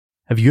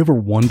Have you ever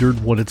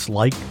wondered what it's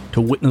like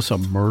to witness a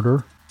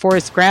murder?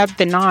 Forrest grabbed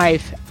the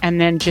knife and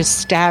then just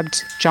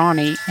stabbed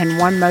Johnny in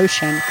one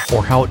motion.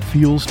 Or how it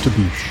feels to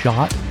be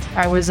shot?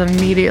 I was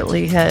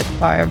immediately hit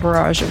by a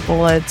barrage of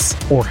bullets.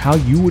 Or how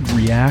you would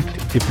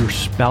react if your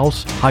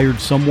spouse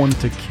hired someone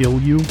to kill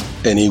you?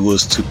 And he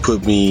was to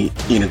put me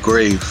in a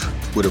grave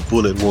with a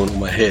bullet wound on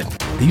my head.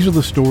 These are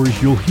the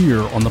stories you'll hear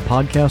on the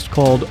podcast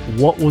called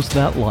What Was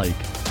That Like?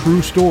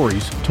 True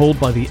stories told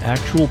by the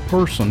actual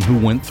person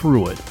who went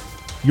through it.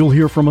 You'll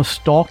hear from a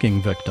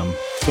stalking victim.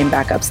 Came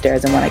back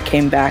upstairs, and when I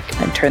came back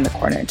and turned the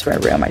corner into my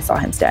room, I saw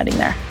him standing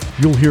there.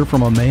 You'll hear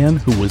from a man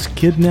who was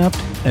kidnapped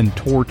and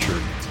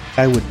tortured.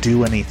 I would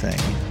do anything,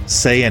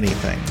 say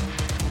anything,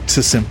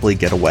 to simply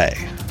get away.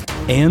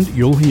 And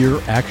you'll hear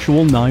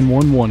actual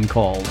 911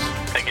 calls.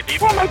 Take a deep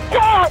breath. Oh my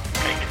God!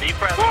 Take a deep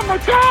breath. Oh my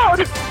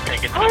God! Take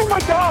a deep Oh my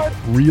God!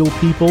 Real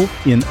people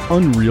in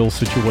unreal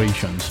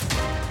situations.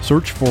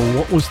 Search for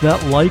What Was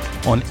That Like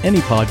on any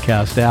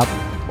podcast app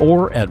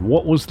or at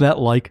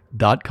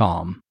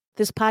whatwasthatlike.com.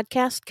 This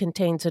podcast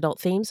contains adult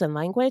themes and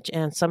language,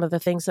 and some of the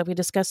things that we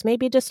discuss may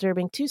be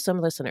disturbing to some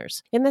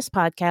listeners. In this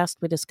podcast,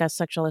 we discuss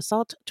sexual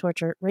assault,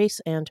 torture,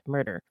 race, and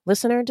murder.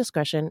 Listener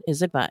discretion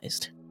is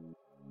advised.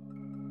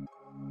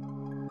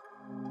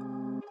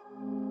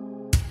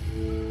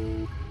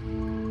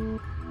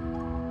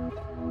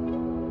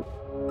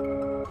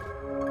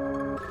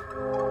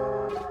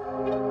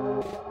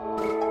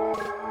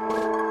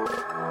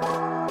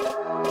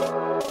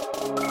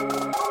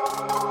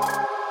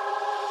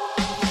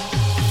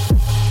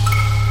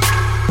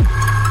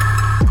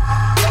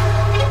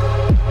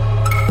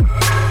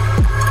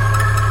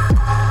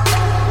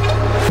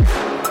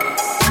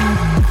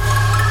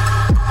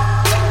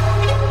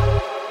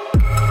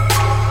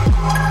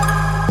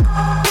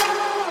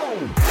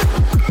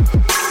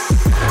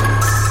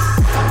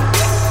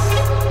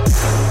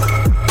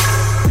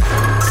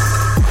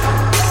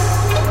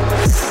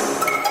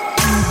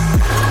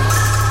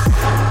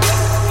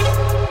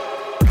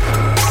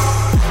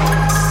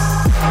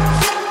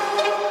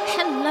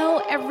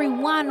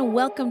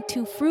 Welcome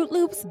to Fruit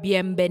Loops,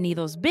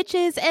 bienvenidos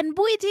bitches, and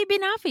buiti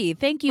binafi.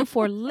 Thank you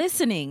for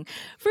listening.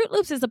 Fruit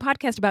Loops is a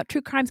podcast about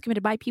true crimes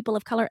committed by people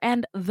of color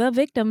and the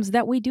victims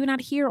that we do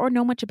not hear or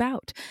know much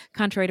about.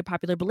 Contrary to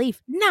popular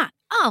belief, not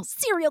all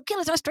serial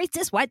killers are straight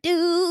cis white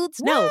dudes.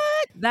 What? No,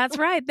 that's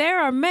right.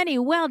 There are many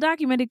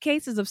well-documented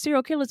cases of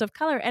serial killers of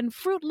color, and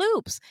Fruit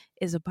Loops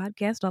is a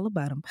podcast all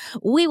about them.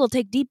 We will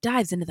take deep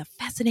dives into the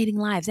fascinating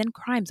lives and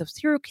crimes of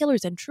serial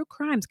killers and true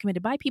crimes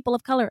committed by people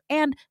of color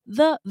and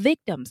the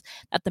victims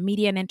that the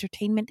media and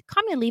entertainment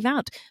commonly leave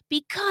out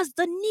because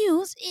the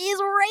news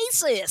is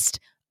racist.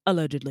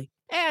 Allegedly.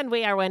 And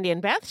we are Wendy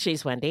and Beth.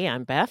 She's Wendy.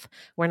 I'm Beth.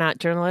 We're not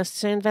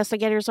journalists,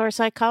 investigators, or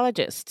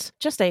psychologists.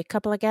 Just a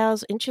couple of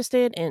gals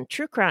interested in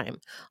true crime.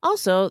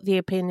 Also, the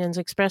opinions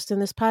expressed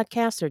in this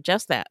podcast are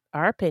just that,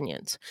 our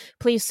opinions.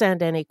 Please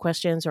send any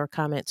questions or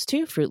comments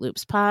to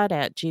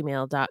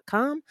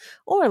fruitloopspod@gmail.com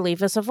or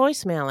leave us a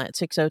voicemail at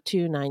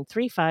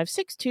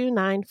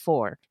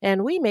 602-935-6294.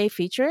 And we may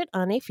feature it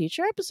on a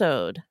future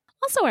episode.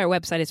 Also, our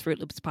website is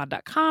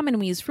fruitloopspod.com, and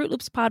we use Fruit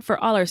Loops Pod for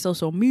all our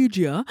social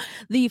media.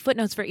 The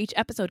footnotes for each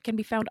episode can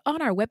be found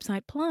on our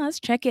website.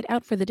 Plus, check it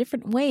out for the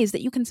different ways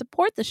that you can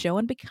support the show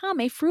and become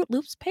a Fruit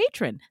Loops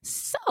patron.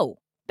 So,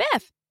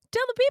 Beth,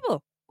 tell the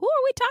people, who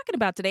are we talking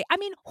about today? I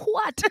mean,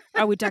 what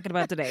are we talking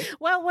about today?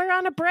 Well, we're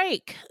on a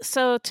break,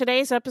 so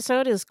today's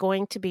episode is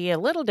going to be a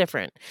little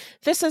different.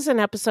 This is an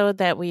episode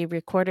that we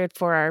recorded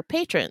for our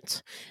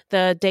patrons.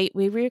 The date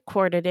we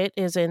recorded it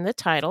is in the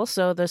title,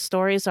 so the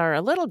stories are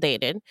a little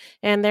dated,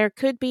 and there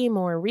could be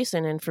more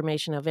recent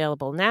information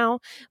available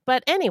now.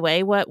 But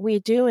anyway, what we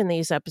do in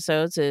these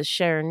episodes is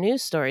share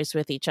news stories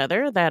with each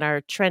other that are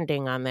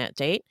trending on that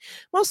date,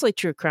 mostly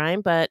true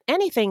crime, but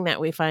anything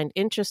that we find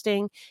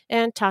interesting,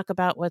 and talk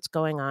about what's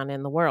going on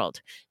in the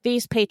world.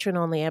 These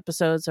patron-only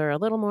episodes are a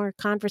little more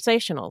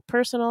conversational,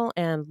 personal,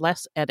 and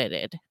less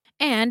edited.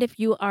 And if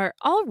you are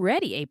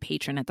already a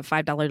patron at the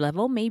 $5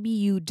 level, maybe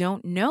you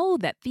don't know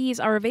that these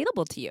are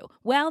available to you.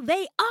 Well,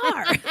 they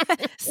are.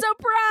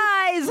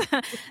 Surprise!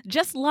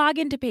 Just log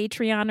into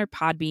Patreon or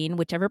Podbean,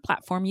 whichever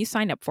platform you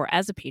sign up for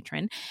as a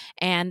patron,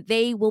 and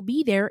they will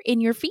be there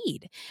in your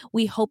feed.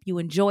 We hope you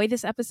enjoy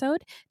this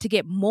episode. To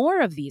get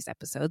more of these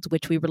episodes,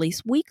 which we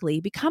release weekly,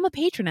 become a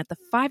patron at the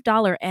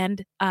 $5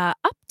 and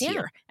up tier.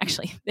 Yeah.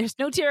 Actually, there's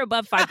no tier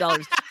above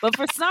 $5, but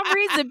for some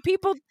reason,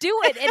 people do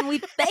it, and we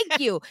thank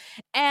you.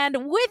 And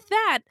with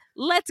that,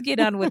 let's get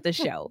on with the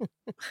show.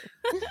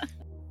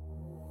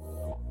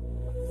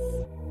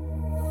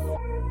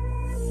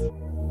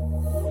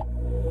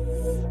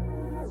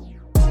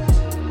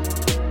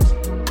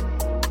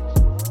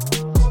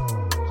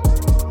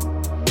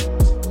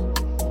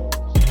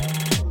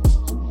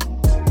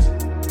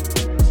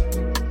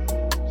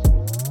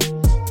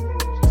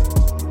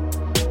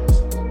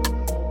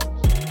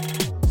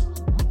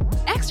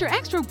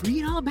 Extra, extra,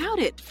 read all about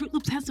it. Fruit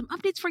Loops has some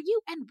updates for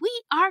you, and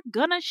we are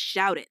gonna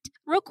shout it.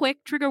 Real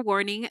quick, trigger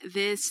warning,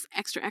 this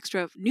extra,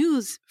 extra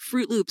news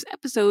Fruit Loops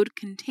episode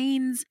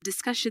contains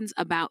discussions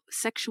about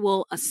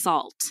sexual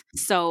assault.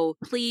 So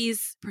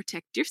please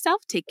protect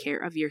yourself, take care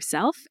of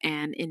yourself,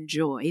 and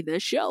enjoy the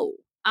show.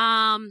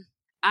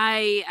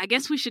 I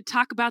guess we should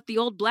talk about the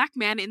old black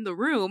man in the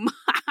room.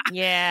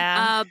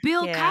 Yeah.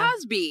 Bill Yeah.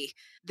 Cosby.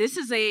 This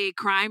is a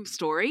crime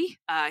story.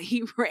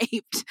 He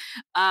raped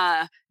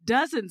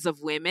dozens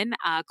of women,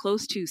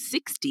 close to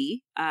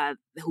 60,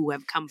 who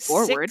have come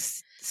forward.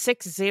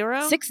 60?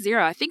 60.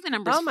 I think the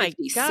number is Oh my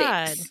 56.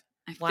 God.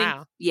 I think,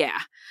 Wow. yeah.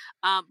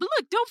 But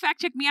look, don't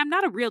fact check me. I'm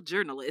not a real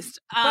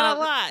journalist. But a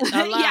lot.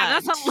 Yeah,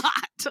 that's a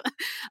lot.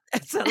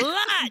 It's a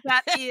lot.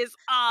 That is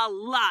a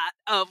lot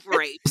of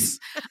rapes.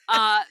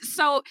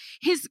 So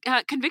his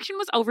conviction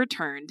was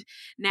overturned.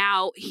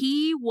 Now,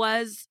 he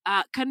was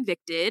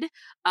convicted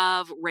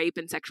of rape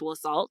and sexual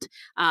assault.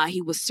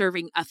 He was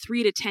serving a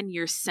 3 to 10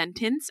 year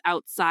sentence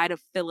outside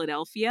of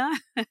Philadelphia.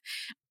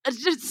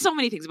 Just so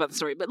many things about the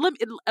story, but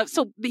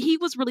so he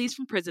was released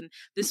from prison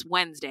this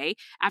Wednesday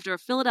after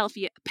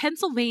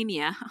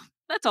Pennsylvania,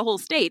 that's a whole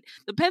state.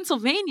 The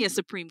Pennsylvania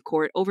Supreme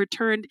Court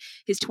overturned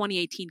his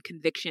 2018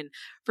 conviction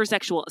for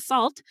sexual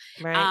assault.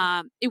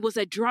 Right. It was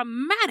a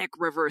dramatic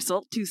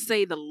reversal, to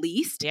say the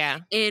least. Yeah.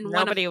 In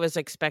Nobody was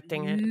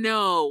expecting it.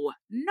 No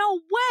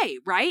way,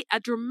 right? A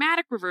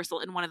dramatic reversal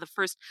in one of the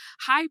first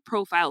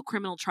high-profile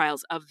criminal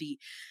trials of the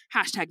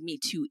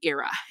 #MeToo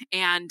era,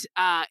 and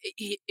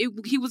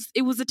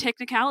it was a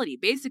technicality.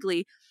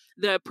 Basically,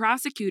 the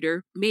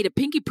prosecutor made a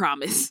pinky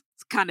promise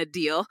kind of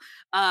deal.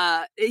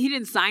 He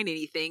didn't sign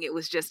anything. It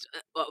was just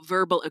a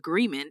verbal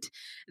agreement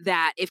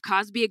that if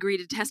Cosby agreed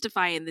to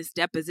testify in this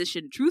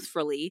deposition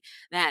truthfully,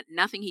 that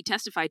nothing he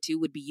testified to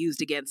would be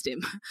used against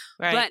him.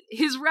 Right. But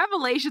his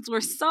revelations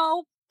were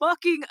so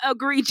fucking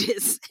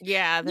egregious.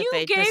 Yeah. That You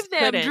they gave just them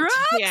couldn't. drugs?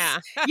 Yeah.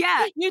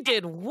 Yeah. You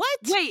did what?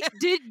 Wait,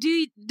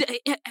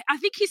 I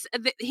think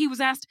he was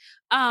asked,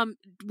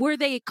 were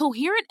they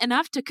coherent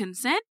enough to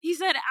consent? He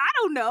said, I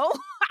don't know.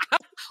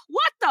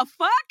 What the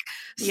fuck?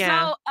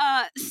 Yeah.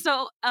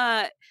 So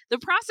the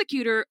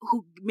prosecutor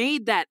who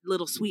made that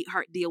little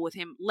sweetheart deal with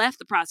him left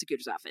the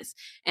prosecutor's office,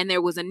 and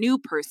there was a new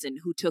person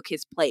who took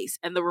his place.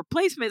 And the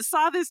replacement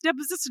saw this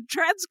deposition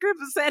transcript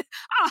and said,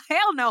 "Oh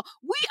hell no,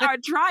 we are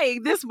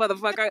trying this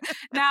motherfucker."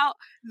 Now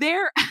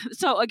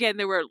so again,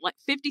 there were like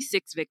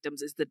 56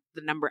 victims is the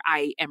number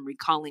I am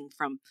recalling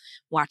from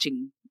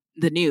watching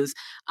the news.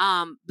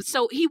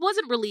 So he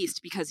wasn't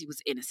released because he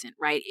was innocent,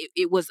 right?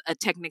 It was a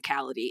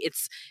technicality.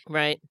 It's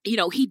Right.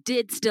 he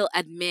did still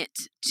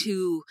admit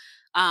to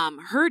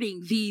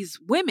hurting these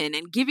women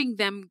and giving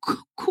them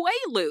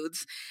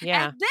quaaludes.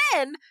 Yeah. And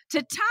then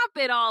to top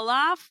it all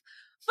off,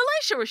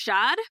 Phylicia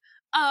Rashad,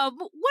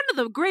 one of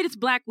the greatest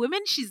Black women.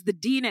 She's the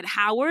dean at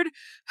Howard.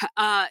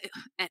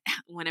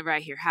 Whenever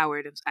I hear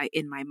Howard,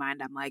 in my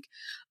mind, I'm like,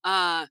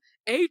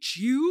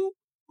 HU?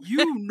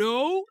 You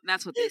know?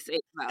 That's what they say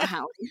about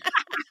Howard.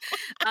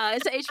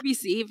 It's a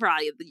HBC, for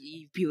all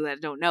you people that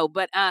don't know.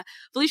 But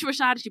Phylicia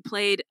Rashad, she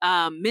played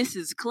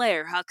Mrs.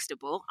 Claire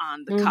Huxtable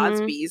on The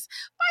Cosbys.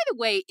 By the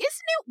way, isn't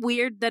it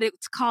weird that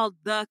it's called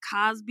The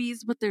Cosbys,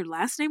 but their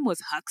last name was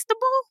Huxtable?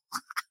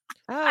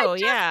 Oh,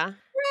 yeah.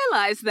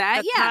 Realize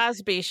that. The Yeah.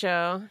 Cosby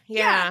Show.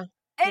 Yeah.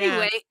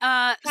 Anyway,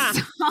 so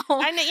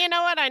You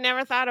know what? I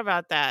never thought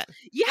about that.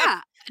 yeah.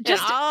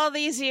 Just all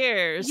these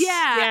years.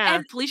 Yeah.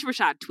 And Phylicia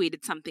Rashad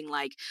tweeted something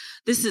like,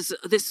 this,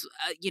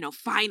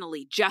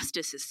 finally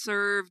justice is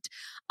served.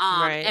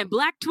 Right. And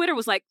Black Twitter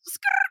was like,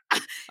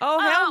 "Skrr." Oh,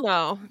 hell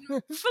no.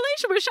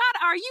 Phylicia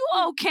Rashad, are you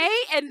okay?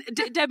 And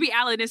Debbie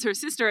Allen is her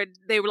sister. And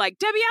they were like,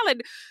 Debbie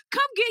Allen,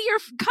 come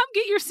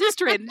get your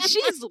sister in.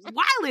 She's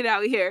wilding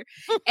out here.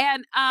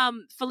 And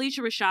Phylicia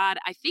Rashad,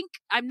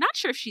 I'm not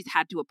sure if she's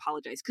had to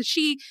apologize because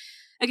she,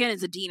 again,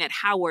 as a dean at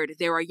Howard,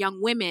 there are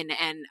young women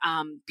and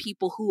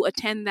people who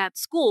attend that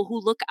school who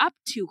look up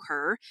to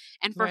her.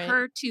 And for Right.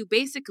 her to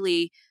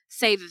basically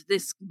say that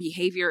this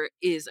behavior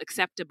is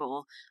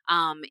acceptable,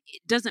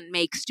 it doesn't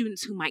make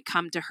students who might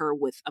come to her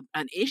with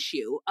an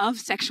issue of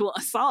sexual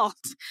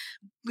assault,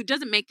 it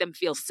doesn't make them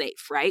feel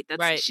safe, right?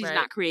 She's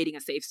not creating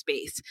a safe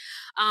space.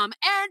 And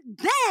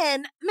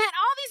then, man,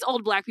 all these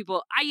old Black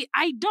people,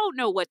 I don't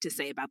know what to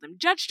say about them.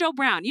 Judge Joe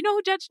Brown, you know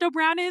who Judge Joe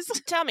Brown is?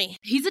 Tell me.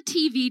 He's a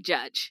TV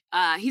judge.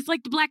 He's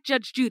like the Black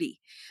Judge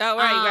Judy. Oh,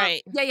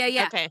 right.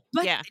 Yeah. Okay.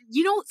 But, yeah.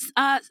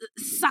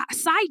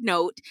 Side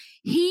note,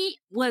 he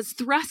was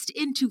thrust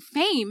into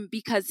fame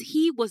because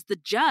he was the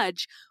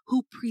judge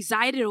who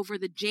presided over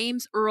the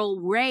James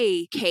Earl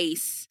Ray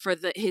case for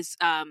his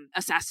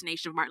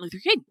assassination of Martin Luther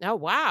King. Oh,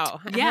 wow.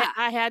 Yeah.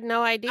 I had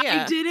no idea.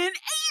 I didn't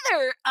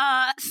either.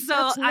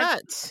 That's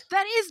nuts.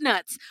 That is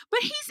nuts.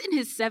 But he's in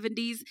his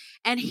 70s,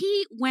 and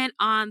he went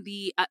on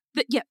he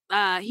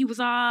was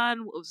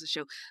on, what was the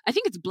show? I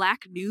think it's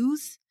Black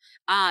News.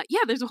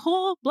 Yeah, there's a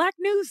whole Black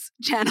News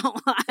channel.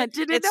 I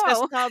didn't It's know.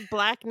 just called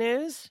Black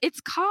News.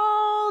 It's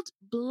called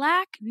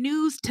Black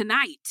News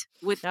Tonight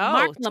with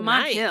Mark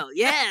Lamont Tonight. Hill.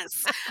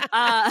 Yes.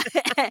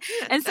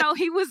 And so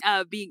he was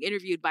being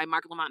interviewed by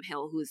Mark Lamont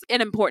Hill, who's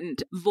an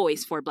important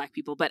voice for Black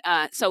people. But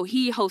so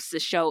he hosts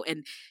this show,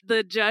 and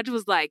the judge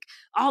was like,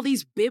 all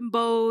these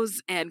bimbos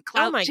and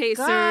clout chasers.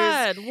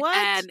 God, what?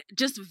 And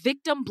just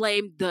victim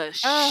blamed the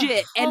Oh,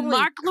 shit. And holy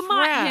Mark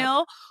Lamont crap.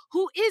 Hill,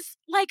 who is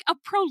like a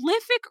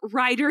prolific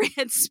writer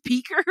and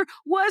speaker,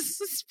 was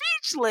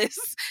speechless.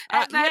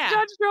 And that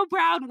Judge Joe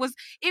Brown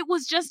it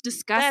was just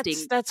disgusting.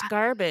 That's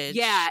garbage.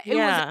 Yeah,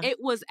 it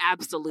was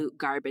absolute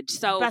garbage.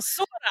 So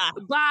Basura.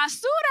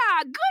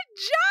 Basura, good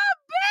job,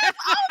 Biff.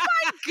 Oh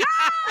my god.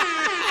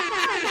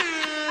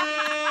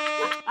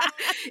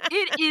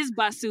 It is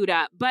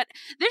basura, but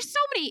there's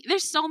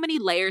so many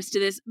layers to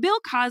this. Bill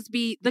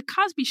Cosby, the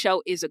Cosby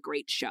Show is a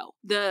great show.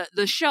 The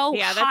show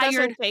Yeah, that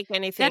doesn't take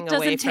anything that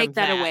away doesn't take from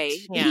that that. away.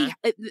 Yeah.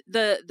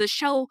 The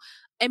show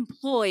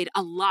employed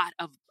a lot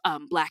of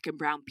Black and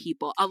brown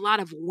people, a lot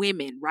of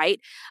women,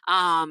 right?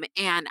 And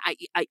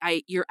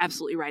I you're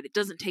absolutely right. It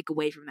doesn't take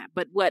away from that.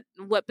 But what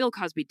Bill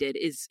Cosby did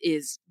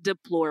is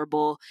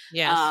deplorable.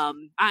 Yes.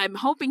 I'm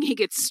hoping he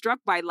gets struck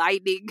by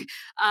lightning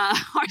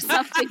or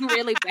something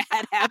really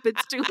bad happens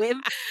to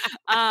him.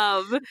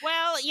 Well,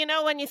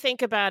 when you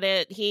think about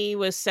it, he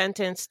was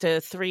sentenced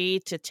to 3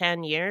 to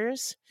 10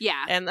 years.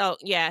 Yeah. And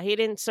he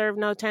didn't serve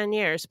no 10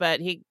 years, but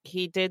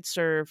he did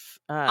serve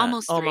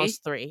almost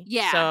 3.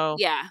 Yeah. So,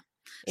 yeah.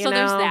 So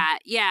there's that.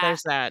 Yeah.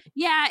 There's that.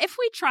 Yeah, if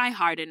we try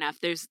hard enough,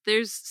 there's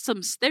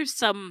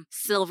some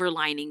silver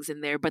linings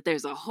in there, but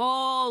there's a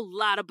whole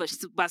lot of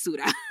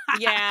basura.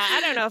 Yeah, I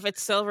don't know if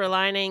it's silver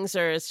linings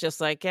or it's just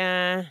like,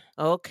 okay.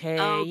 Yeah.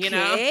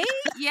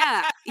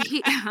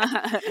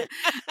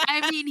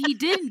 I mean, he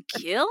didn't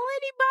kill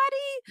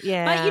anybody.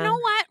 Yeah. But you know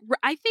what?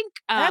 I think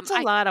that's a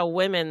lot of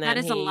women that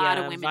is a lot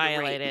of women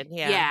violated. To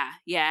rape.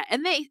 Yeah.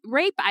 And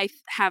rape I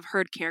have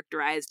heard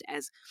characterized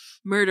as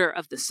murder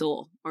of the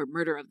soul or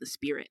murder of the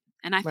spirit.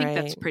 And I think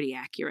that's pretty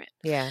accurate.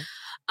 Yeah.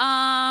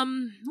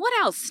 What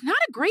else? Not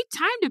a great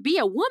time to be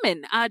a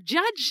woman. A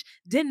judge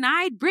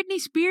denied Britney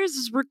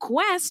Spears'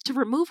 request to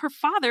remove her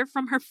father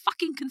from her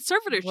fucking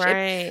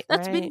conservatorship.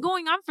 That's been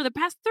going on for the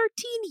past 13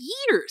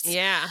 years.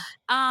 Yeah.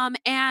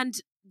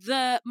 And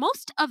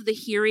most of the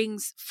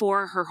hearings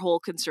for her whole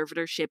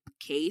conservatorship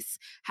case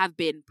have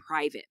been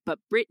private, but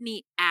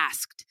Britney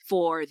asked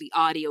for the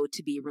audio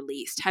to be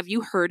released. Have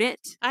you heard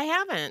it? I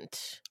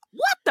haven't.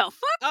 What the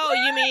fuck? Oh,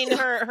 you mean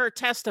her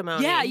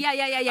testimony? Yeah.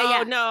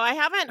 Oh, no, I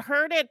haven't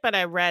heard it, but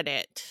I read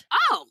it.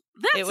 Oh,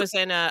 it was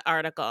in an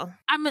article.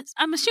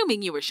 I'm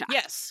assuming you were shocked.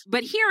 Yes.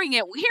 But hearing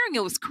it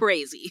was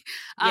crazy.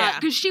 Yeah.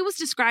 Because she was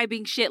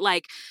describing shit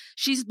like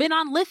she's been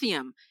on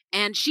lithium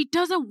and she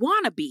doesn't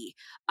want to be.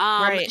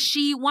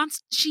 She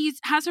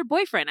has her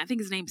boyfriend. I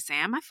think his name's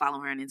Sam. I follow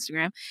her on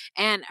Instagram.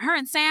 And her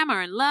and Sam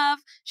are in love.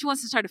 She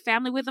wants to start a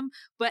family with him,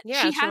 but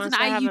she has an IUD.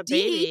 Have a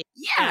baby.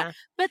 Yeah.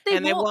 But they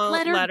won't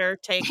let her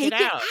take it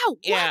out.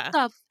 Yeah. What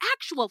the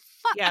actual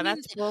fuck? Yeah,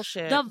 that's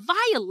bullshit. The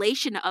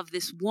violation of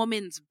this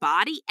woman's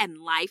body and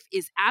life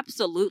is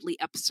absolutely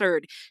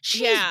absurd.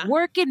 She's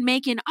working,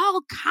 making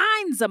all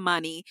kinds of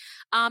money,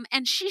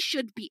 and she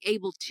should be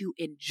able to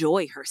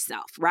enjoy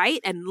herself,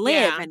 right? And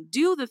live and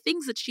do the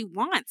things that she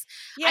wants.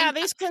 Yeah,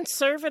 these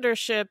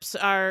conservatorships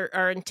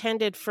are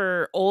intended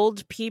for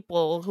old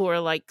people who are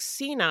like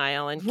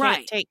senile and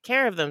can't take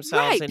care of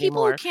themselves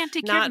anymore. People who can't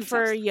take care of themselves.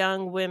 Not for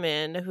young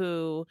women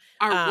who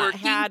are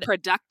working,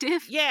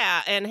 productive.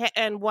 Yeah,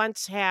 and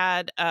once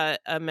had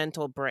a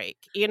mental break.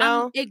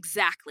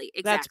 Exactly.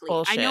 That's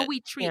bullshit. I know we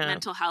treat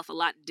mental health a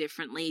lot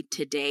differently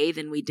today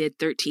than we did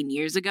 13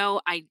 years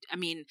ago. I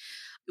mean,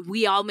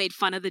 we all made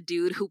fun of the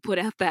dude who put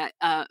out that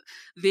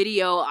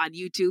video on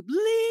YouTube,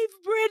 leave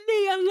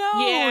Britney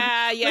alone.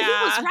 Yeah. But he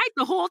was right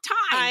the whole time.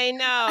 I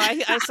know.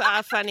 I saw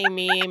a funny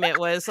meme. It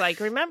was like,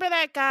 remember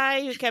that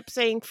guy who kept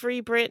saying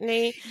free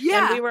Britney?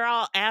 Yeah. And we were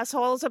all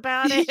assholes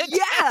about it?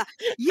 Yeah.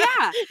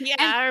 Yeah,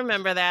 I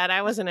remember that.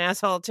 I was an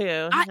asshole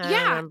too. I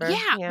remember.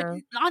 Yeah.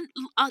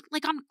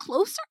 But on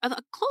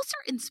a closer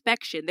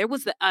inspection, there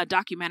was a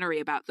documentary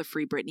about the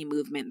Free Britney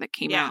movement that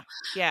came out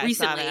recently. I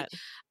saw that.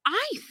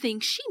 I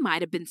think she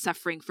might have been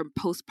suffering from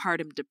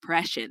postpartum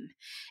depression.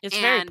 It's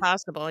very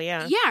possible,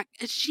 yeah. Yeah,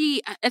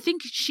 I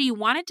think she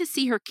wanted to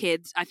see her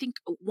kids. I think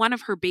one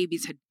of her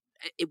babies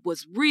it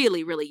was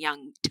really, really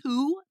young,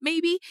 2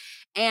 maybe,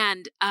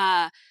 and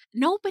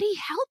nobody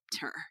helped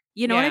her.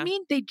 You know what I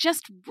mean? They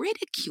just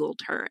ridiculed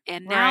her.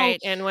 And now,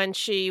 and when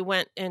she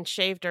went and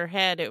shaved her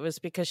head, it was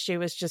because she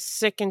was just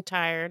sick and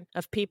tired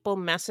of people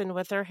messing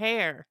with her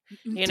hair.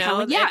 You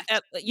know?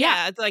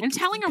 It's like and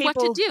telling her what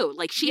to do.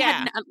 Like she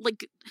had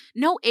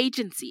no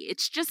agency.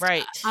 It's just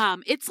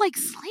it's like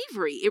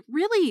slavery. It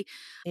really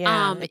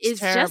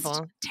is terrible.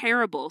 Just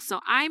terrible.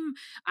 So I'm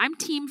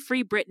team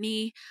Free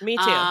Britney. Me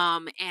too.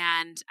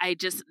 And I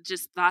just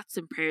thoughts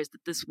and prayers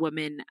that this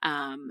woman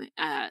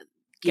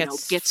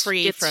gets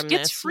free from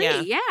gets this.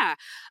 free. Yeah.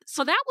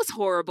 So that was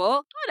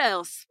horrible. What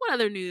else? What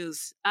other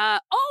news?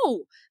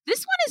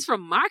 This one is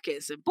from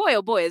Marcus, and boy,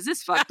 oh boy, is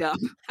this fucked up.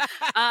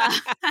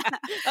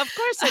 Of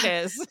course it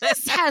is.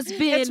 This has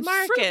been It's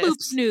Marcus. Fruit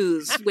Loops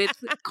news with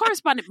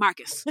correspondent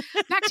Marcus.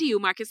 Back to you,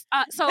 Marcus.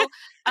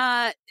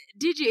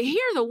 Did you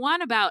hear the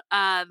one about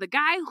the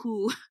guy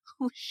who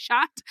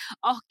shot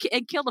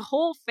and killed a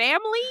whole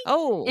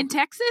family in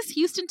Texas,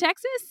 Houston,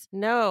 Texas?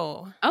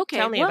 No. Okay.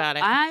 Tell me about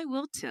it. I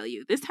will tell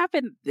you. This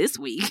happened this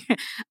week.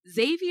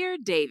 Xavier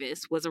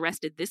Davis was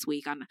arrested this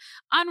week on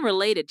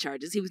unrelated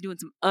charges. He was doing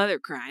some other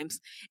crimes.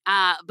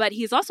 But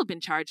he's also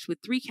been charged with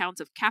 3 counts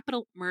of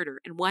capital murder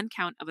and 1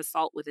 count of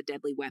assault with a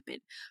deadly weapon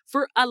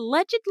for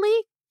allegedly,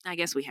 I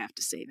guess we have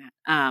to say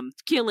that,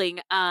 killing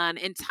an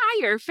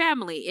entire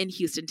family in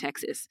Houston,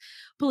 Texas.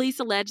 Police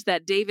allege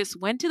that Davis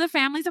went to the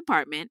family's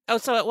apartment. Oh,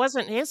 so it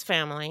wasn't his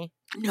family.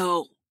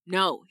 No.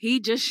 He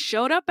just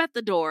showed up at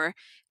the door.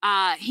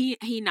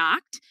 He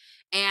knocked,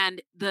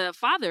 and the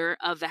father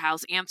of the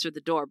house answered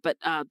the door. But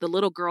the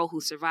little girl who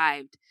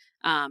survived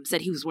said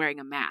he was wearing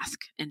a mask.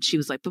 And she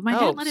was like, but my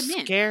dad let him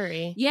in.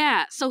 Scary.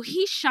 Yeah. So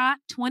he shot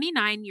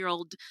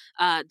 29-year-old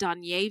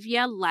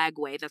Donyavia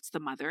Lagway, that's the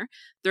mother,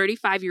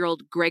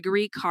 35-year-old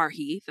Gregory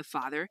Carhey, the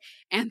father,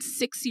 and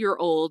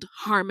 6-year-old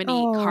Harmony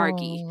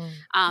Cargi.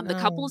 The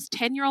couple's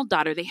 10-year-old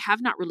daughter, they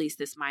have not released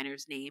this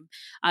minor's name.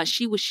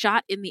 She was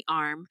shot in the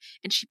arm,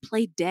 and she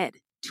played dead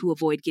to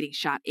avoid getting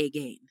shot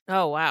again.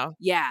 Oh, wow.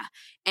 Yeah.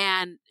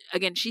 And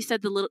again, she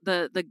said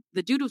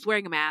the dude was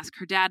wearing a mask.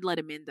 Her dad let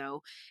him in,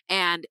 though.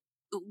 And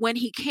when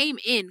he came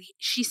in,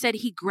 she said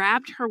he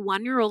grabbed her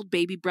 1-year-old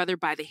baby brother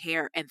by the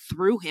hair and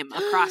threw him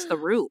across the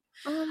room.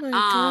 Oh my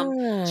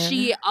God.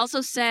 She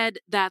also said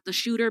that the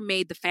shooter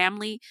made the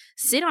family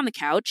sit on the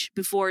couch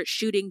before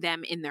shooting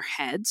them in their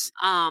heads.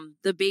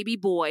 The baby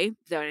boy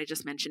that I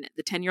just mentioned,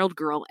 the 10-year-old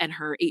girl and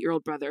her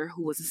 8-year-old brother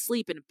who was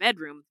asleep in a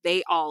bedroom,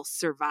 they all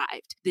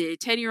survived. The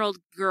 10-year-old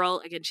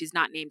girl, again, she's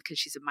not named because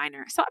she's a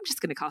minor, so I'm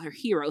just going to call her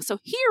Hero. So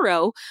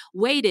Hero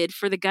waited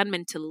for the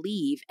gunman to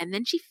leave, and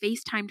then she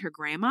FaceTimed her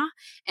grandma,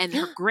 and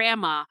her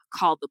grandma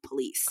called the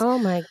police. Oh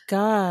my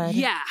God.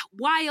 Yeah.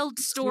 Wild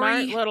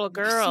story. Smart little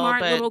girl.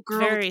 Smart but little girl.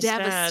 Very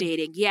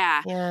Devastating.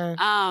 Sad.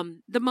 Yeah.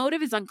 The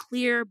motive is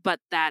unclear, but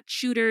that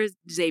shooter,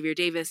 Xavier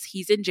Davis,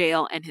 he's in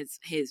jail, and his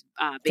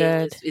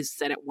bail is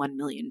set at $1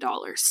 million.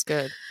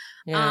 Good.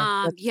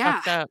 Yeah. Yeah.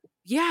 Fucked up.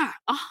 Yeah,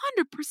 100%.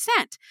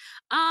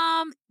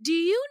 Do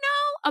you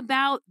know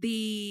about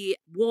the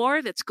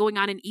war that's going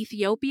on in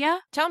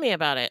Ethiopia? Tell me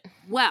about it.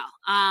 Well,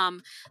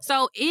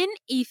 so in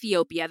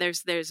Ethiopia,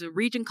 there's a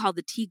region called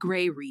the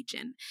Tigray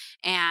region,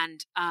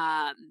 and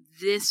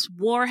this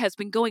war has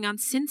been going on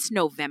since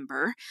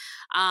November.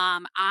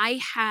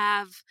 I've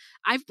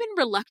been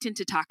reluctant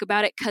to talk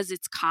about it because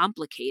it's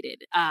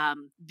complicated,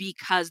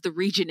 because the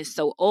region is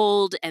so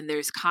old and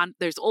there's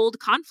old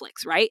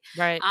conflicts, right?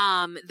 Right.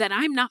 That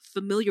I'm not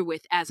familiar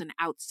with as an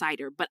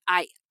outsider, but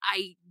I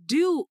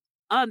do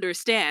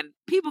understand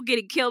people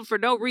getting killed for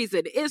no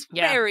reason is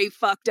very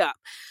fucked up.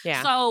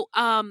 Yeah. So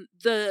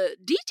the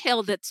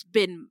detail that's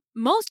been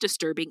most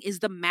disturbing is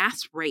the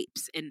mass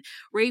rapes, and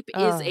rape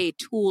is a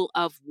tool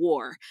of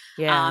war.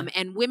 Yeah.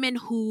 And women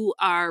who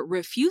are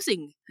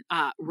refusing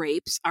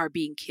rapes are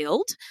being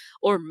killed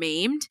or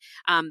maimed.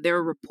 There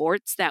are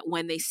reports that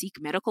when they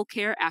seek medical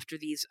care after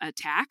these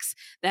attacks,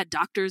 that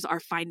doctors are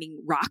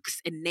finding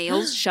rocks and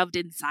nails shoved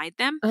inside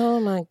them. Oh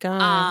my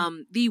God.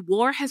 The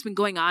war has been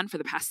going on for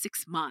the past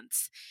 6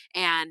 months.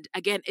 And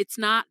again, it's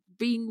not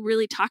being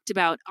really talked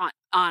about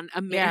on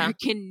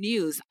American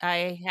news.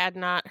 I had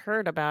not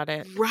heard about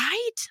it.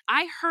 Right?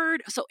 I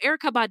heard. So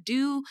Erykah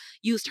Badu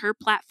used her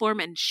platform,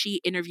 and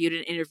she interviewed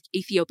an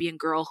Ethiopian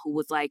girl who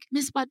was like,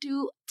 Miss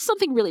Badu,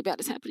 something really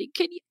bad is happening.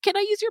 Can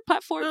I use your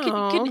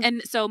platform?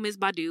 And so Ms.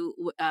 Badu,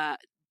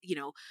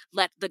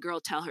 let the girl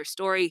tell her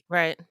story.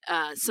 Right.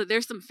 So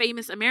there's some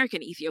famous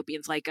American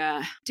Ethiopians, like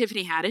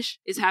Tiffany Haddish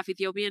is half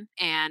Ethiopian,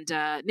 and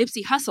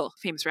Nipsey Hussle,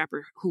 famous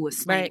rapper who was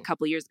slain a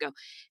couple years ago,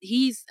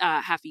 he's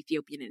half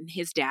Ethiopian, and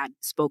his dad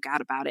spoke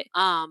out about it.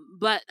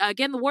 But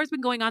again, the war's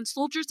been going on.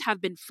 Soldiers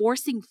have been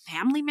forcing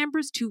family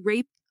members to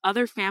rape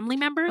other family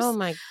members. Oh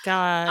my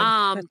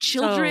God.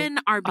 Children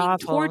are being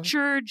awful.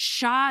 tortured,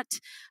 shot.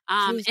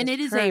 Jesus and it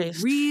is Christ.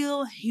 a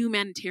real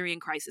humanitarian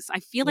crisis. I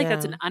feel like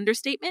that's an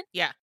understatement.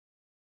 Yeah.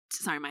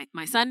 Sorry,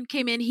 my son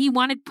came in. He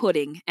wanted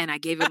pudding, and I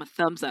gave him a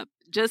thumbs up.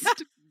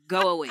 Just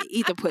go away,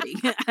 eat the pudding.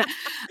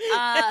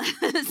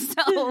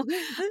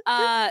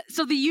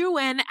 So the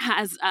UN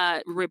has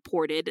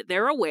reported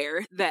they're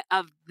aware that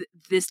of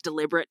this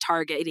deliberate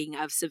targeting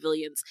of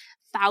civilians.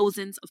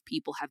 Thousands of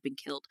people have been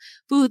killed.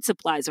 Food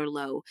supplies are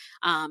low.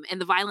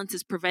 And the violence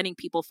is preventing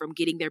people from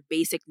getting their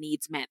basic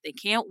needs met. They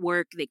can't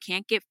work. They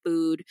can't get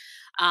food.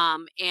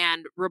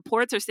 And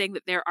reports are saying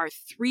that there are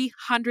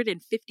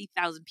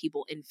 350,000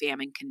 people in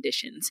famine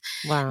conditions.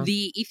 Wow.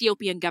 The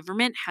Ethiopian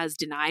government has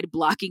denied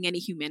blocking any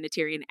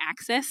humanitarian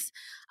access.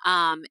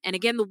 And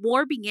again, the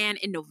war began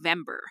in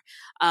November.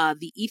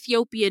 The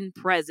Ethiopian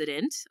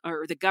president,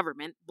 or the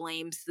government,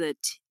 blames the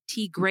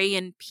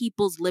Tigrayan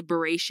People's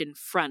Liberation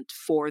Front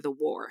for the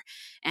war.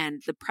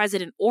 And the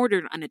president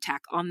ordered an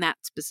attack on that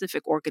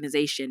specific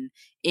organization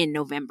in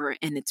November,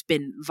 and it's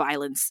been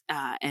violence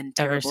and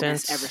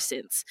terribleness ever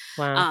since.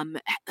 Wow.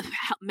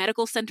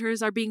 Medical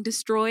centers are being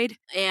destroyed,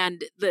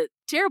 and the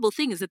terrible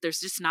thing is that there's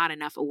just not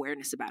enough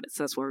awareness about it.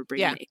 So that's why we're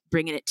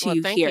bringing it to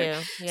you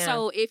here. Yeah.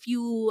 So if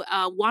you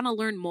want to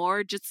learn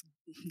more, just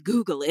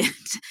Google it.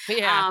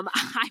 Yeah.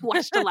 I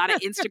watched a lot of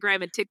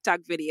Instagram and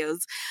TikTok videos,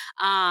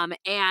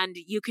 and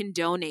you can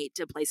donate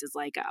to places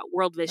like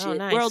World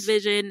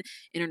Vision,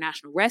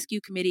 International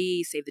Rescue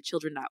Committee,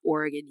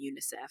 SaveTheChildren.org, and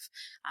UNICEF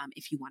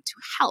if you want to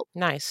help.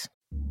 Nice.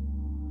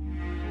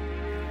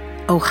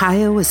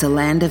 Ohio is a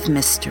land of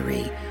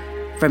mystery,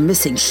 from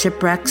missing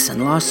shipwrecks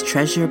and lost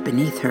treasure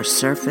beneath her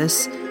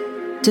surface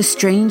to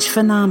strange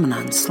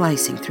phenomenon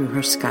slicing through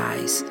her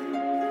skies.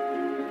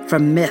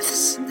 From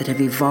myths that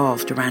have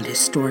evolved around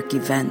historic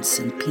events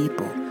and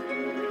people,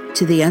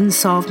 to the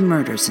unsolved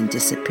murders and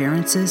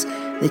disappearances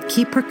that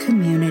keep her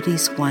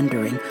communities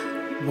wondering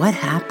what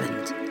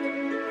happened.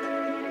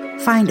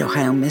 Find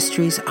Ohio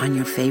Mysteries on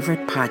your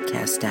favorite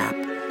podcast app,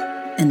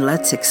 and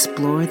let's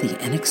explore the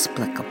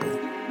inexplicable.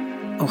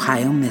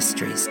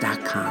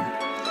 OhioMysteries.com.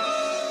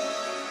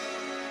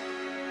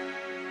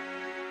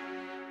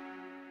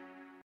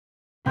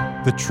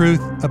 The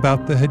truth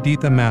about the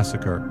Haditha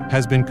massacre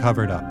has been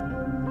covered up,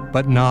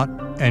 but not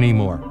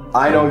anymore.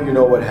 I know you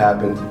know what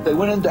happened. They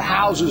went into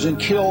houses and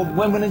killed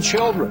women and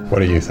children.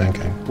 What are you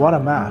thinking? What a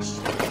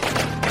mess.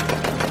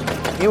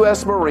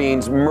 U.S.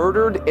 Marines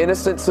murdered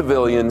innocent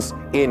civilians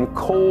in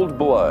cold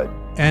blood.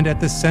 And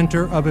at the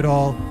center of it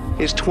all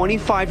is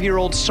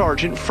 25-year-old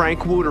Sergeant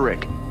Frank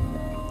Wuterich.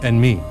 And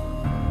me.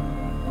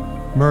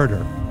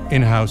 Murder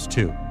in House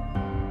 2.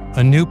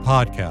 A new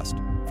podcast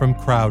from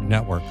Crowd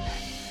Network.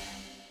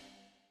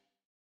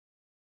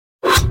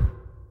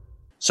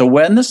 So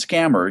when the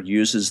scammer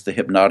uses the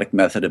hypnotic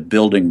method of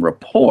building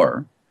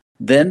rapport,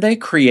 then they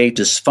create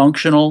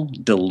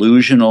dysfunctional,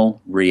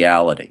 delusional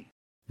reality.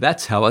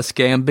 That's how a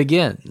scam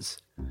begins,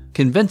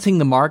 convincing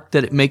the mark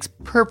that it makes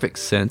perfect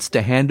sense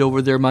to hand over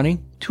their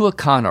money to a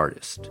con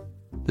artist.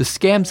 The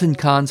Scams and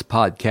Cons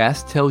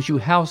podcast tells you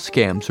how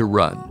scams are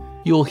run.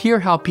 You'll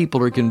hear how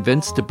people are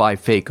convinced to buy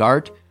fake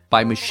art,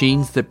 buy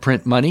machines that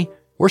print money,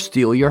 or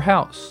steal your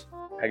house.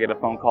 I get a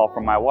phone call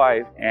from my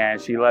wife, and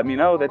she let me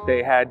know that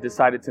they had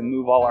decided to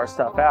move all our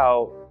stuff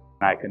out.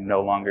 I could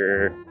no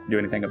longer do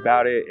anything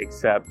about it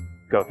except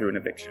go through an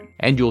eviction.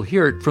 And you'll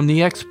hear it from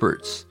the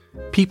experts,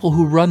 people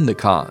who run the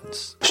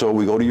cons. So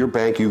we go to your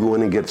bank, you go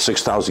in and get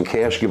 $6,000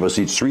 cash, give us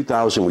each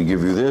 $3,000, we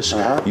give you this.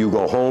 You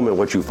go home, and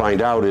what you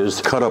find out is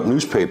cut up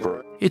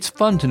newspaper. It's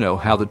fun to know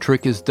how the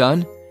trick is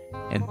done,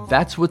 and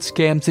that's what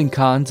Scams and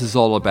Cons is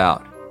all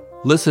about.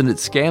 Listen at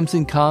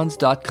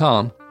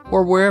scamsandcons.com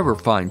or wherever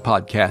fine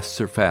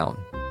podcasts are found.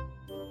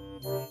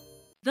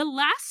 The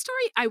last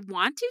story I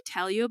want to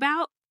tell you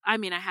about, I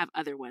mean, I have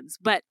other ones,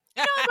 but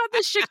you know about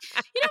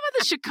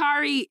the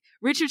Sha'Carri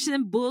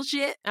Richardson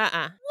bullshit? What? Are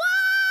you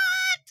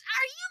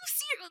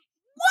serious?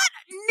 What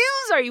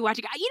news are you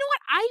watching? You know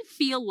what? I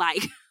feel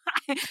like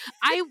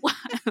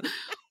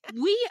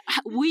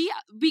we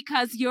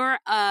because you're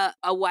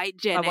a white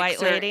Gen Xer. A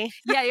white lady?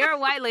 Yeah, you're a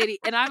white lady,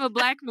 and I'm a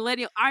black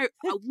millennial.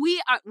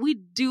 We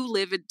do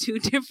live in two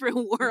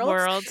different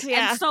worlds.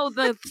 Yeah. And so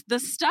the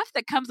stuff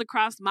that comes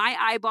across my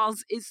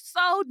eyeballs is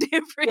so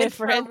different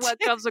from what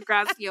comes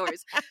across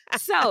yours.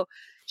 So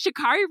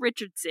Sha'Carri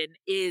Richardson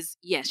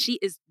she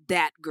is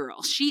that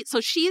girl. She's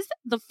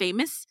the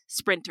famous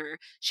sprinter.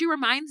 She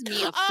reminds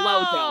me of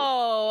FloJo.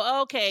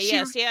 Oh, okay.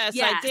 Yes.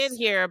 I did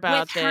hear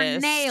about with her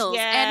nails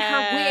and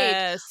her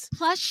wig.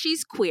 Plus,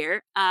 she's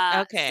queer.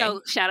 Okay.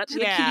 So shout out to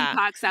the cutie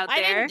pox out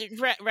there. I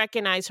didn't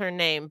recognize her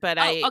name, but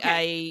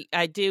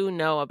I do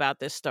know about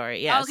this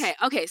story. Yes.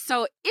 Okay.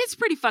 So it's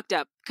pretty fucked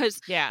up because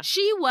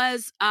she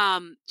was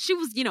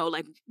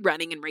like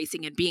running and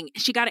racing and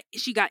she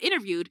got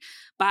interviewed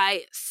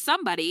by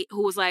somebody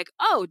who was like,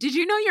 "Oh, did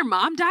you know your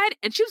mom died?"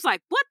 And she was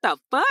like, "What the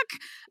fuck?"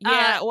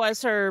 Yeah, it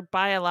was her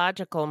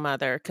biological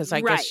mother because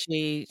I guess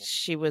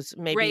she was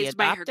maybe raised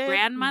adopted by her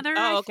grandmother.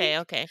 Oh,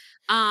 okay.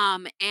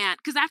 And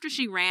because after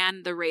she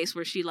ran the race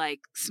where she like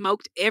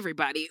smoked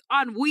everybody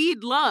on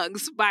weed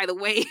lungs, by the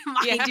way,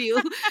 mind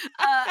you,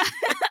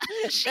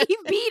 she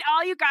beat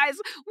all you guys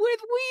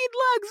with weed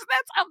lungs.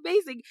 That's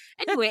amazing.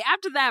 Anyway,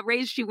 after that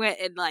race, she went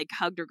and like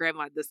hugged her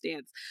grandma in the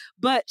stands.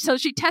 But so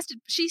she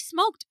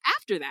smoked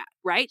after that,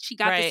 right? She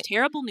got this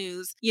terrible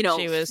news. You know,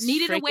 she was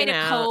needed a way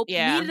to cope.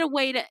 Yeah. Needed a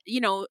way to,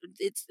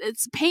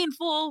 it's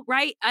painful,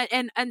 right?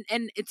 And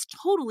it's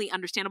totally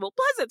understandable.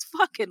 Plus, it's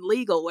fucking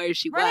legal where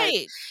she was.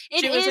 Right.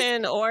 She was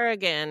in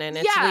Oregon, and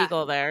it's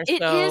legal there.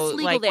 It is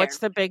legal there. What's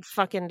the big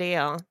fucking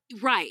deal?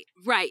 Right.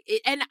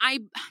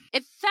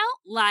 It felt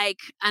like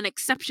an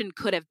exception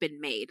could have been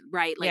made,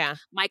 right? Like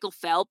Michael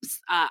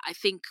Phelps, I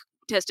think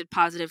tested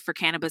positive for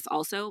cannabis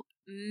also.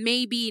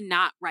 maybe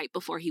not right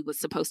before he was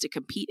supposed to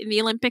compete in the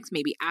Olympics,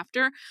 maybe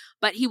after,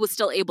 but he was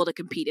still able to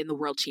compete in the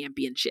World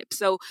Championship.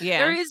 So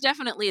there is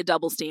definitely a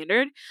double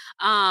standard.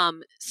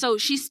 So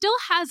she still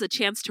has a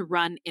chance to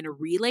run in a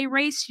relay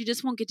race. She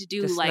just won't get to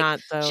do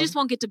she just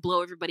won't get to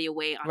blow everybody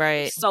away on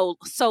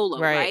solo,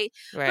 right?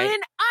 But in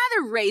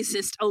other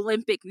racist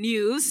Olympic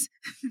news,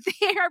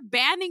 they are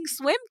banning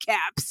swim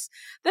caps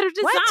that are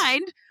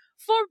designed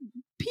for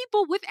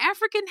people with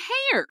African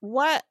hair.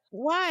 What?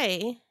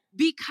 Why?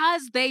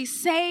 Because they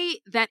say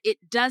that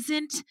it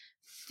doesn't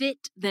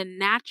fit the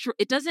natural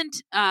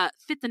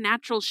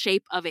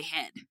shape of a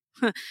head.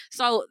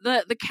 So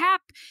the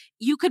cap,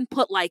 you can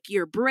put like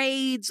your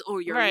braids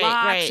or your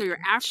locks or your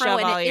afro, shove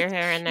and all your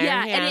hair in there.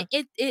 And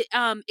it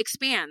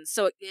expands,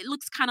 so it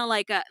looks kind of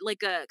like a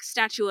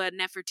statue of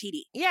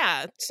Nefertiti.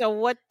 Yeah. So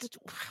what?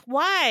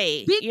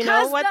 Why? Because you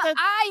know what the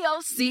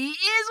IOC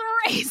is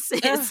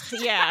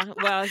racist. Yeah.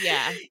 Well,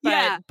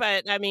 yeah.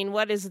 But I mean,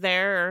 what is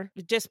there?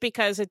 Just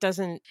because it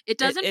doesn't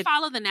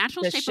follow the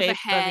natural shape of a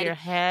head. Of your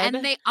head.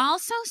 And they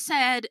also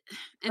said,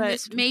 and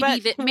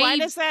why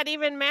does that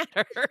even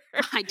matter?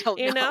 I don't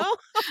know. You know?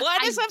 Why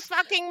does it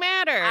fucking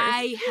matter?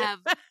 I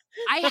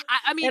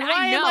mean, and why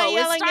I know. Am I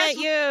yelling at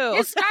you?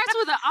 It starts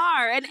with an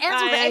R and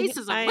ends with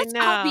acism. Let's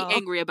all be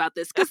angry about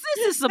this because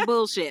this is some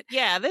bullshit.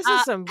 Yeah, this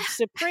is some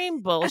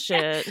supreme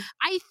bullshit.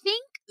 I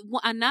think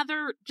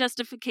another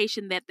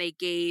justification that they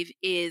gave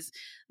is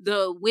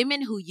the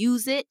women who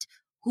use it,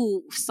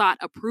 who sought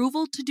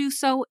approval to do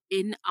so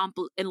in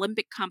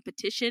Olympic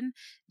competition,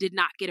 did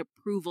not get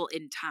approval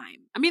in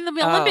time. I mean, the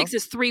Olympics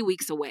is 3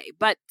 weeks away,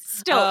 but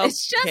still,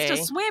 it's just a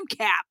swim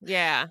cap.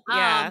 Yeah.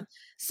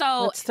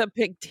 So what's the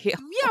big deal?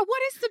 Yeah,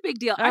 what is the big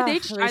deal? Are they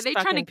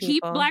trying to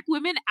keep Black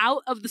women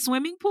out of the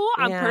swimming pool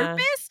on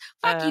purpose?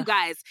 Fuck you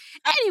guys.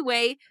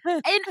 Anyway,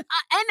 and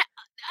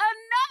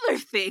another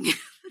thing.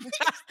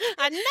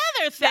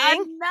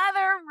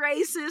 Another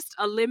racist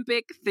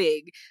Olympic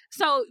thing.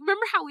 So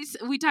remember how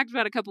we talked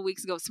about a couple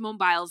weeks ago, Simone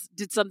Biles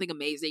did something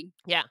amazing.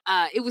 Yeah.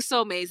 It was so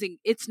amazing.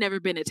 It's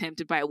never been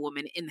attempted by a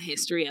woman in the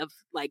history of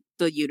like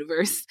the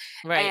universe.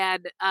 Right.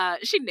 And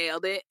she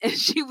nailed it. And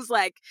she was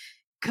like,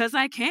 "'Cause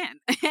I can,"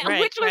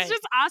 which was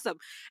just awesome.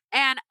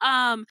 And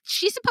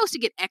she's supposed to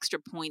get extra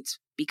points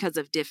because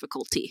of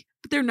difficulty,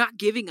 but they're not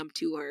giving them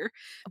to her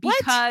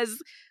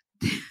because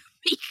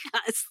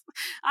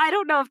I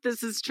don't know if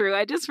this is true.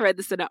 I just read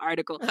this in an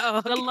article. Oh,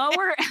 okay.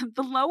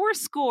 The lower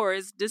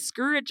scores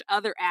discourage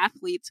other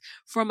athletes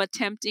from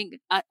attempting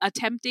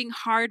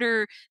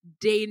harder,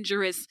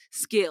 dangerous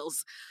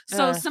skills.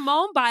 So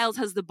Simone Biles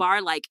has the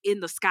bar like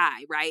in the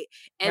sky, right?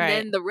 And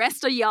then the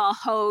rest of y'all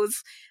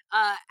hoes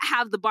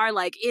have the bar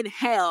like in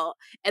hell,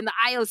 and the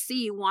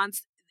IOC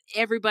wants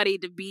everybody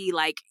to be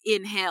like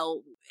in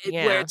hell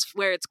where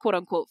it's quote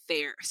unquote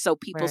fair, so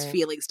people's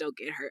feelings don't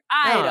get hurt.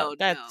 I don't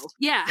know.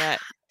 Yeah,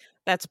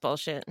 that's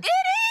bullshit. It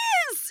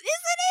is, isn't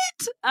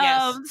it?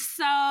 Yes.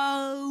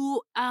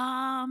 So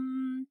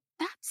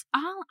that's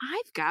all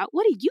I've got. How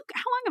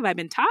long have I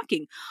been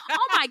talking?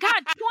 Oh my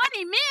god,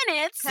 20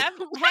 minutes. Have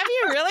you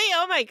really?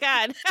 Oh my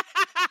god.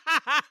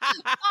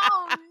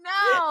 Oh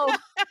no.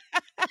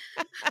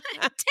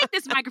 Take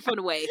this microphone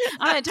away.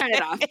 I'm going to turn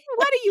it off.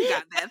 What do you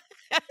got, Beth?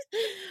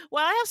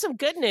 Well, I have some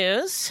good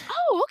news.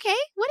 Oh, okay.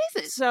 What is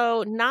it?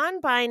 So,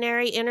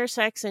 non-binary,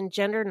 intersex, and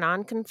gender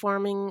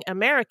non-conforming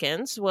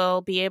Americans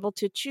will be able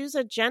to choose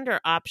a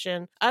gender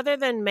option other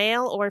than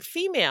male or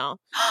female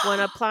when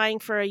applying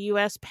for a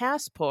U.S.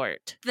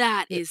 passport.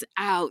 That is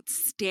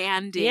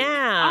outstanding.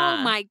 Yeah.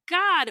 Oh my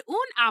God. Un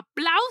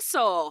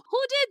aplauso. Who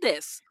did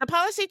this? The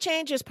policy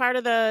change is part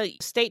of the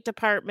State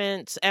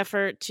Department's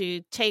effort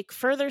to take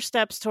further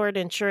steps toward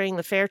ensuring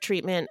the fair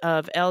treatment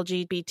of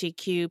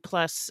LGBTQ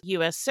plus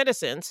U.S.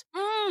 citizens,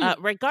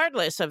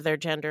 regardless of their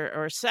gender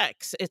or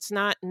sex. It's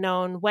not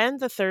known when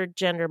the third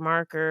gender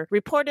marker,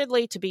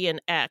 reportedly to be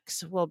an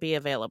X, will be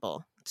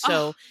available.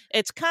 So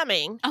it's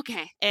coming.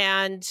 Okay.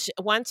 And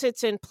once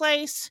it's in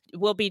place,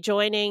 we'll be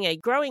joining a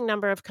growing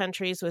number of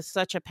countries with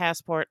such a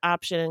passport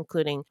option,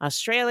 including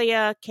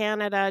Australia,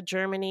 Canada,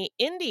 Germany,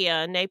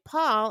 India,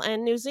 Nepal,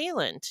 and New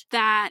Zealand.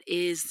 That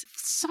is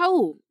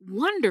so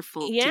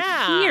wonderful to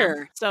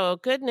hear. So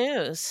good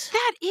news.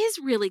 That is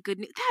really good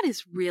news. That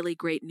is really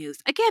great news.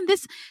 Again,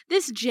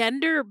 this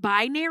gender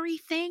binary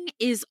thing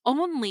is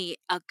only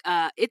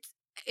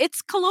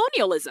it's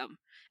colonialism.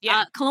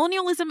 Yeah.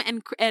 Colonialism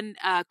and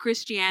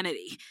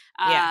Christianity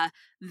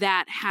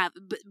that have,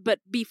 but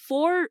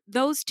before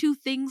those two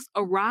things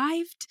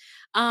arrived,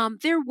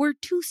 there were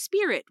two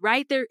spirit,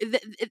 right?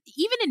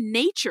 Even in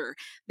nature,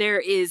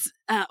 there is.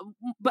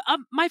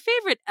 My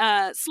favorite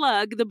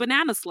slug, the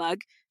banana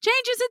slug,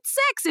 changes its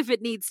sex if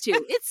it needs to.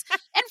 And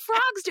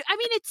frogs do. I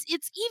mean, it's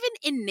even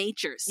in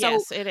nature. So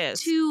yes, it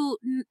is. To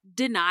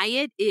deny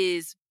it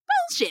is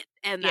bullshit,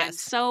 and I'm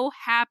so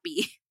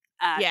happy.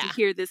 To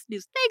hear this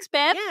news. Thanks,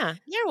 Beth. Yeah,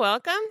 you're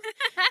welcome.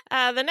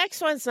 The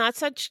next one's not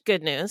such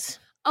good news.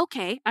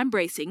 Okay, I'm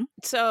bracing.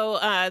 So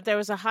there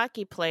was a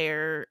hockey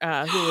player who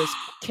was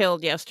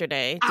killed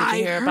yesterday. Did I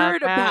you hear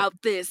heard about that? about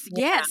this.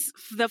 Yeah. Yes,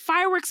 the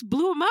fireworks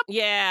blew him up.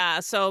 Yeah,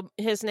 so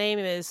his name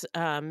is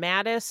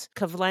Mattis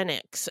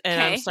Kavlenix,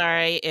 and I'm Okay.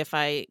 sorry if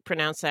I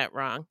pronounced that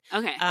wrong.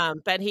 Okay.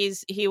 But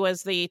he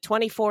was the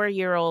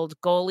 24-year-old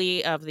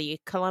goalie of the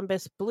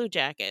Columbus Blue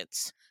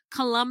Jackets.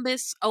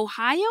 Columbus,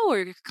 Ohio,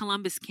 or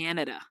Columbus,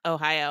 Canada?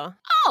 Ohio.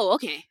 Oh,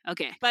 okay.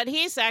 Okay. But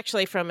he's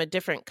actually from a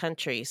different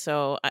country,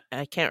 so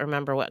I can't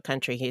remember what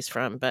country he's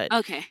from. But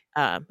Okay.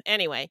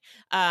 anyway,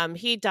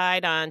 he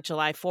died on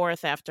July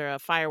 4th after a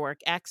firework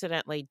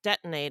accidentally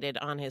detonated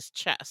on his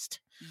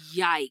chest.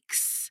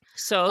 Yikes.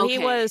 So he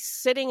Okay. was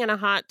sitting in a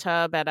hot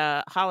tub at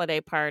a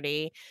holiday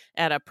party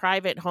at a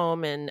private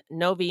home in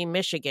Novi,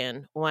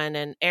 Michigan, when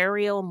an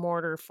aerial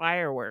mortar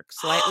firework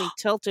slightly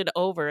tilted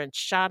over and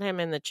shot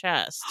him in the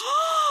chest.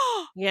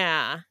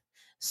 Yeah.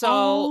 So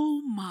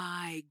oh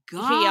my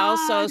God. he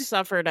also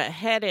suffered a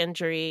head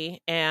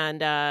injury,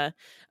 and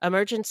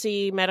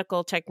emergency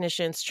medical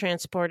technicians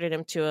transported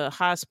him to a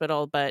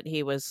hospital, but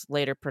he was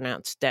later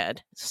pronounced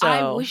dead. So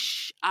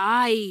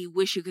I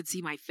wish you could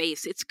see my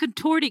face. It's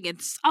contorting in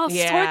all sorts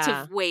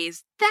Yeah. of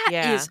ways. That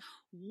Yeah. is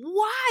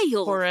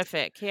wild.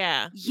 horrific.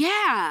 Yeah.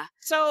 Yeah.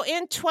 So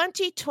in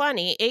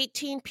 2020,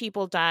 18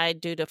 people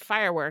died due to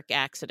firework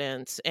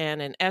accidents,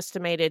 and an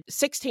estimated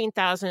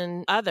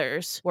 16,000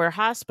 others were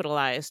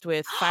hospitalized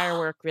with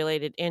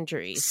firework-related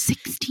injuries.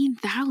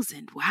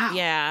 16,000. Wow.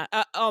 Yeah,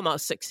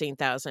 almost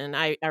 16,000.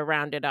 I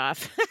rounded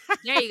off.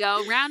 There you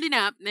go. Rounding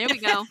up. There we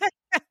go.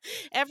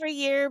 Every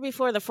year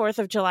before the 4th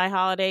of July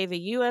holiday, the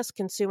U.S.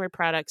 Consumer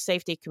Product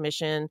Safety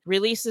Commission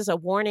releases a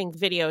warning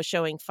video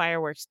showing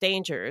fireworks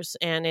dangers.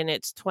 And in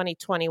its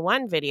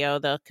 2021 video,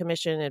 the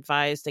commission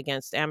advised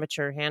against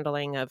amateur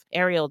handling of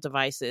aerial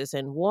devices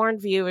and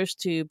warned viewers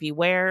to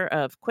beware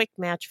of quick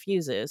match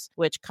fuses,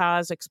 which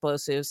cause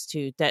explosives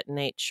to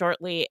detonate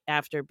shortly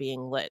after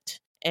being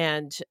lit.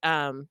 And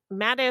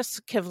Mattis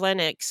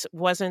Kavlenix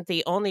wasn't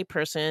the only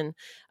person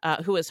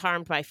who was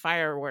harmed by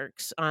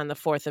fireworks on the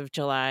 4th of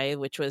July,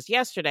 which was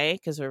yesterday,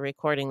 because we're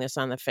recording this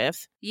on the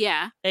 5th.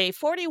 Yeah. A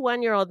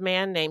 41-year-old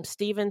man named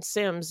Stephen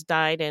Sims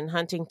died in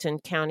Huntington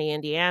County,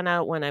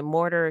 Indiana, when a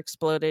mortar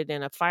exploded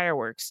in a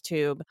fireworks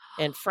tube,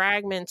 and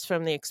fragments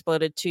from the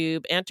exploded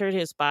tube entered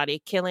his body,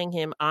 killing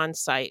him on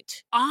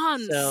site. On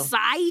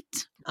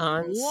site?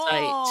 On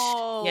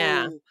site.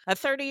 Yeah. A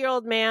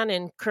 30-year-old man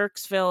in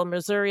Kirksville,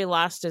 Missouri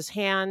lost his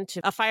hand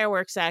to a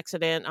fireworks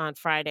accident on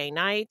Friday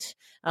night.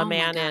 A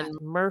man in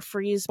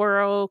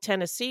Murfreesboro,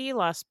 Tennessee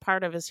lost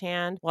part of his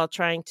hand while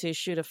trying to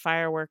shoot a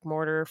firework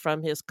mortar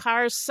from his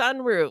car's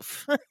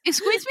sunroof.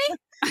 Excuse me?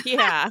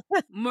 Yeah.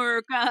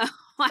 America.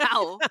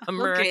 Wow.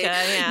 America, Okay.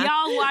 yeah.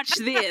 Y'all watch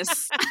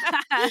this.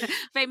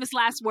 Famous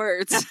last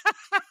words.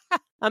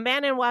 A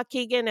man in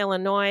Waukegan,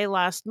 Illinois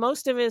lost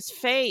most of his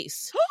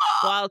face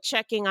while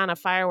checking on a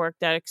firework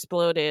that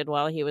exploded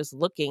while he was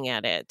looking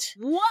at it.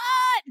 What?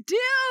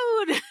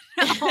 Dude!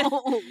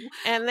 No.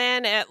 And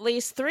then at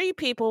least 3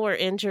 people were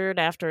injured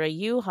after a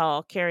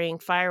U-Haul carrying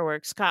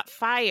fireworks caught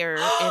fire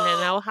in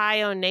an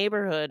Ohio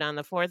neighborhood on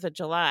the 4th of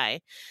July.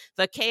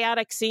 The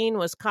chaotic scene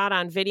was caught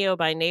on video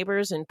by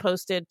neighbors and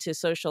posted to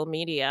social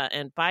media,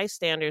 and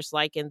bystanders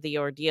likened the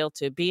ordeal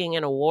to being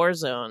in a war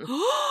zone.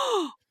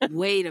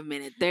 Wait a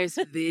minute. There's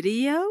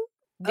video?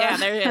 Yeah,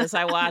 there is.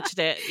 I watched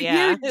it.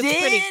 Yeah. You It's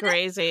pretty did?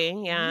 crazy.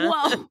 Yeah.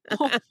 Whoa.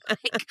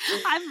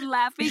 I'm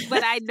laughing,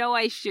 but I know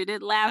I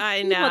shouldn't laugh.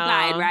 I know. People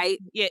died, right?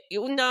 Yeah.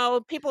 No,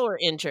 people were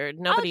injured.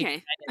 Nobody Okay.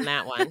 died in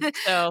that one.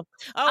 So,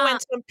 and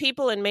some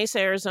people in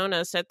Mesa,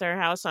 Arizona set their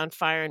house on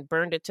fire and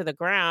burned it to the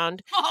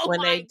ground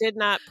when they did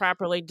not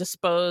properly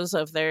dispose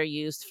of their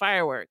used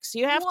fireworks.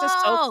 You have to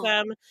Whoa. soak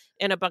them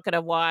in a bucket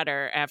of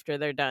water after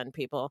they're done,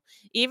 people.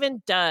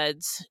 Even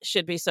duds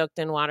should be soaked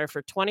in water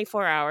for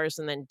 24 hours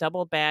and then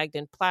double bagged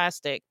in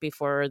plastic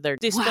before they're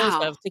disposed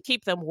Wow. of to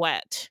keep them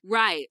wet.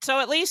 Right. So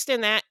at least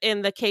in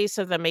the case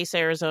of the Mesa,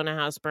 Arizona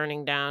house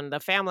burning down, the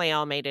family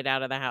all made it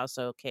out of the house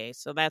okay.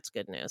 So that's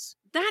good news.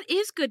 That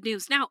is good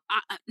news. Now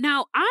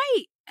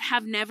I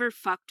have never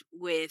fucked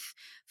with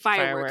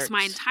fireworks my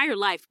Fireworks. entire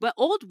life, but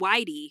old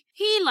Whitey,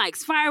 he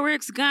likes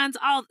fireworks, guns,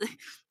 all.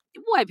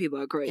 White people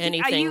are crazy.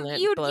 Anything that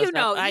blows you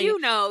know, up. you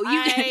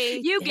get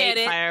hate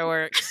it.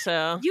 Fireworks.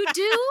 So You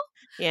do?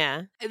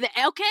 yeah.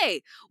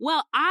 Okay.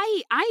 Well,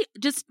 I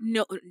just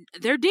know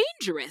they're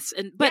dangerous,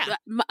 but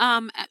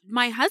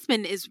my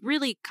husband is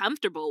really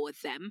comfortable with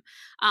them.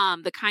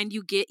 The kind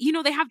you get,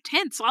 they have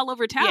tents all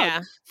over town.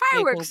 Yeah.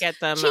 Fireworks. You can get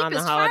them cheapest on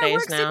the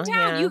holidays fireworks now. in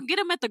town. Yeah. You can get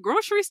them at the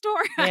grocery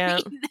store. Yeah.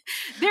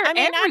 They're I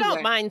everywhere.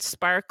 don't mind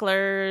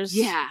sparklers.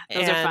 Yeah,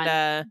 those are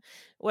fun.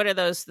 What are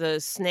those? The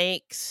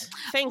snakes,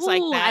 things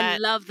like Ooh, that. I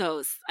love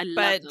those.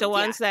 But the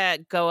ones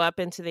that go up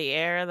into the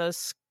air,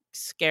 those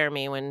scare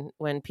me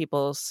when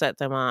people set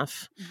them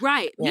off.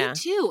 Right. Yeah. Me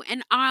too.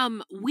 And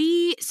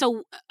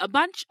so a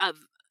bunch of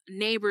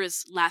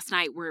neighbors last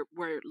night were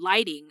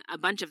lighting a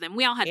bunch of them.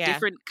 We all had Yeah.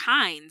 different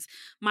kinds.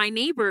 My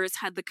neighbors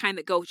had the kind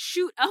that go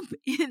shoot up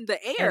in the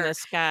air. In the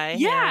sky.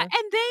 Yeah,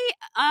 and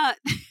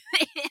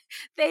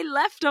they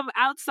left them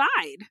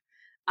outside.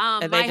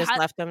 And they just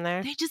left them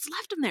there? They just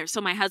left them there.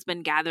 So my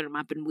husband gathered them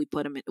up and we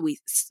put them in, we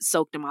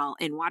soaked them all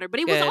in water. But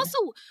it was Good. also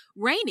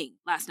raining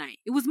last night.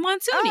 It was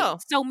monsoony. Oh.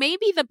 So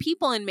maybe the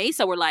people in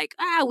Mesa were like,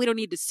 we don't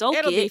need to soak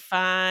It'll it. be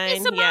fine.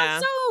 It's a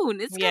yeah. monsoon.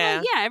 It's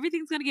gonna,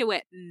 everything's gonna get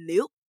wet.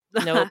 Nope.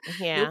 Nope.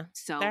 Yeah. Nope.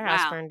 So Their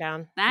house burned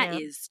down. That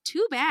is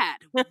too bad.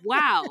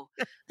 Wow.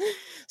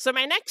 So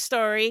my next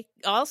story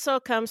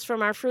also comes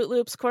from our Fruit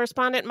Loops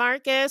correspondent,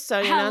 Marcus. So,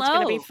 you know, it's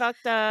going to be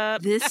fucked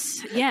up.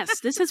 This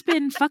has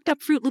been Fucked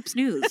Up Fruit Loops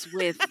News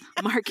with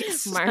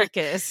Marcus.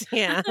 Marcus,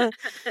 yeah.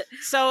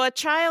 So a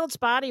child's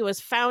body was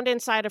found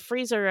inside a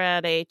freezer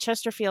at a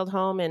Chesterfield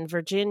home in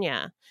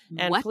Virginia.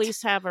 And What?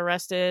 police have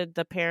arrested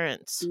the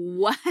parents.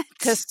 What?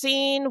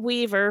 Cassine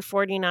Weaver,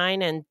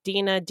 49, and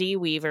Dina D.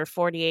 Weaver,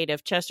 48,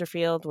 of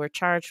Chesterfield were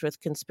charged with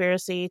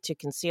conspiracy to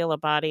conceal a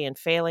body and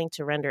failing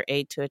to render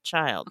aid to a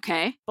child.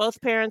 Okay.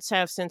 Both parents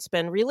have since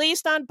been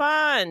released on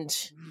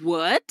bond.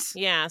 What?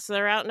 Yeah, so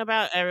they're out and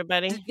about,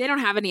 everybody. They don't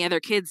have any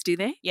other kids, do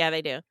they? Yeah,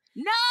 they do.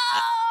 No!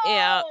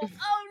 Yeah. Oh, no!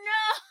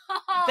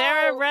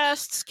 Their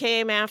arrests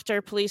came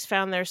after police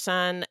found their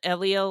son,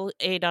 Eliel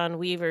Adon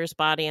Weaver's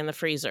body in the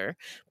freezer.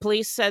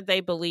 Police said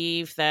they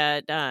believe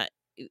that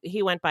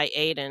he went by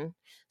Aiden.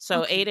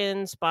 So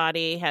Aiden's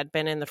body had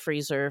been in the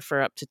freezer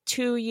for up to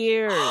 2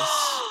 years.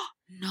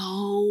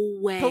 No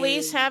way.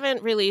 Police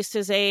haven't released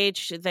his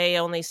age. They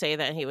only say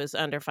that he was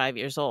under 5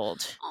 years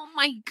old. Oh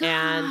my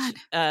God.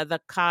 And the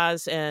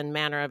cause and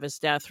manner of his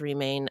death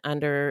remain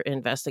under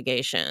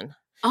investigation.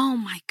 Oh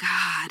my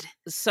God.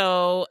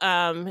 So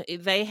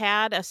they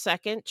had a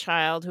second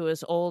child who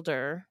is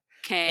older.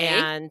 Okay.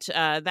 And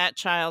that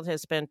child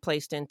has been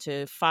placed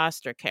into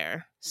foster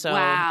care. So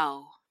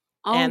wow.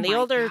 Oh and the my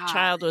older God.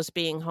 child was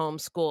being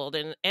homeschooled.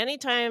 And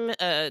anytime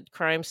a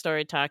crime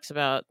story talks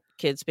about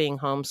kids being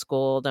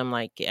homeschooled, I'm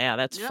like, yeah,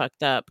 that's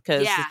fucked up,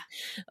 because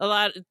a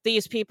lot of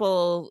these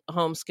people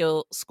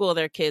homeschool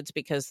their kids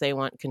because they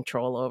want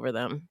control over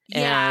them.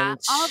 Yeah, and,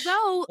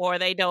 although or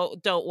they don't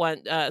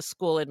want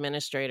school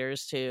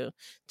administrators to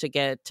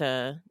get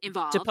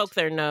involved, to poke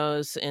their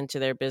nose into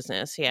their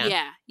business.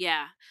 Yeah.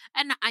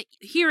 And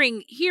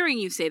hearing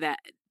you say that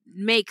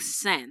makes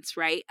sense,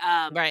 right?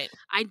 Right.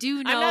 I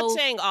do know. I'm not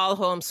saying all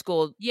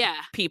homeschooled Yeah.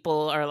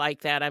 people are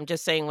like that. I'm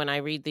just saying when I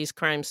read these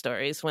crime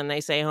stories, when they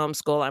say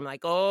homeschool, I'm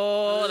like,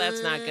 oh,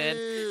 that's not good.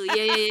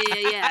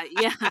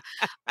 Yeah.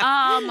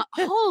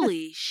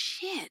 Holy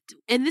shit.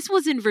 And this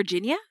was in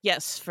Virginia?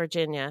 Yes,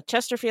 Virginia.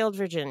 Chesterfield,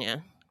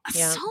 Virginia.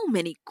 Yeah. So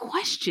many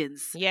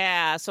questions.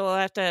 Yeah, so we'll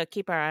have to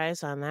keep our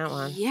eyes on that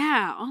one.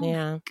 Yeah. Oh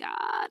Yeah. my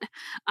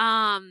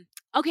God.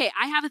 Okay,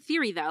 I have a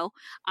theory though.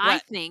 I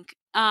think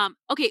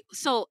okay,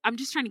 so I'm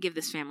just trying to give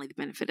this family the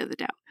benefit of the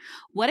doubt.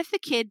 What if the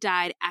kid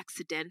died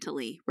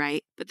accidentally,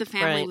 right? But the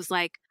family Right. was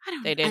like, I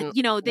don't They know, didn't-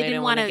 they they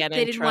didn't want to get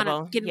they in didn't want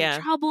trouble. to get Yeah.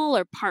 in trouble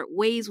or part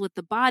ways with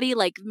the body,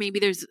 like maybe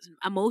there's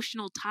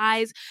emotional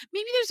ties.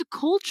 Maybe there's a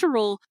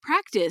cultural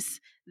practice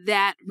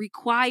that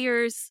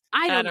requires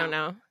I don't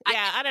know.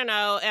 I don't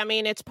know. I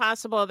mean, it's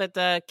possible that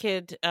the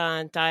kid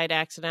died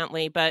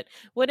accidentally, but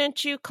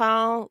wouldn't you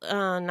call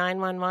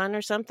 911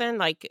 or something?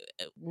 Like,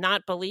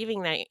 not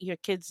believing that your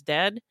kid's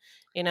dead?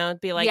 You know,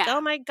 it'd be like, Yeah. oh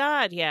my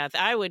God, yeah,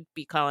 I would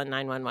be calling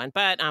 911,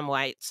 but I'm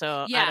white,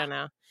 so I don't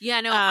know.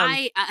 Yeah, no,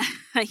 I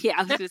was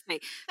going to say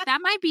that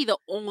might be the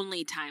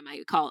only time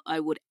I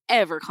would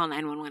ever call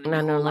 911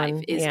 in my whole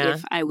life is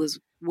if I was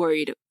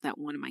worried that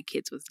one of my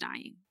kids was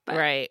dying. But,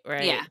 Right.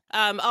 Yeah.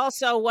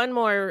 Also, one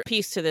more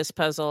piece to this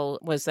puzzle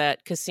was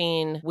that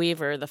Cassine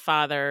Weaver, the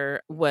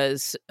father,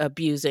 was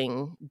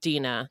abusing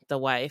Dina, the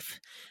wife.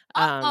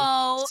 So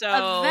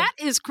that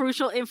is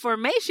crucial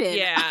information.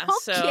 Yeah. Okay.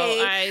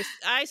 So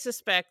I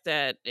suspect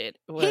that it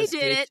was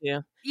did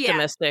due to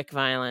domestic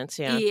violence.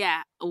 Yeah.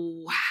 Yeah.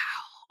 Wow.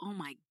 Oh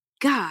my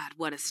God,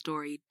 what a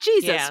story.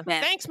 Jesus, Yeah.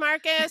 Beth. Thanks,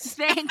 Marcus.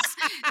 Thanks,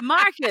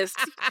 Marcus.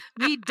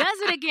 He does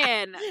it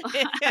again.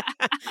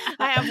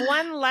 I have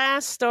one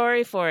last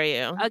story for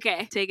you.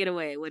 Okay, take it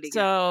away. What do you got?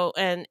 So,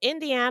 an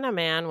Indiana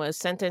man was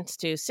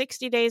sentenced to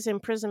 60 days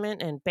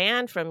imprisonment and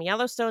banned from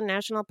Yellowstone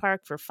National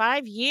Park for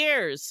 5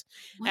 years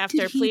after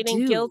did he pleading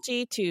do?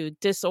 guilty to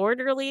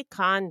disorderly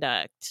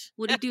conduct.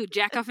 What did he do?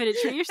 Jack off in a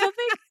tree or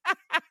something?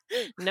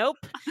 Nope.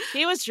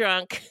 He was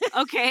drunk.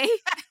 Okay.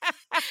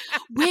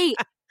 Wait,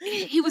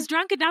 he was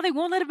drunk and now they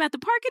won't let him at the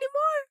park anymore?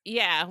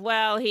 Yeah,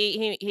 well,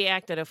 he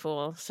acted a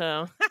fool,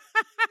 so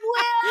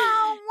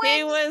Well,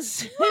 he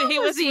was was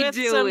he with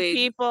some doing?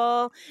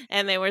 people,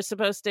 and they were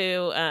supposed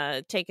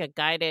to take a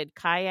guided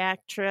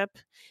kayak trip,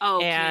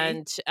 Okay.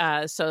 And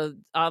so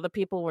all the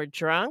people were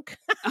drunk.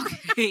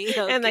 Okay.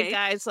 And the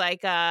guy's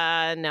like,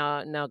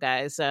 no,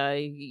 guys,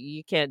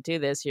 you can't do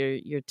this.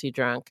 You're too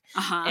drunk.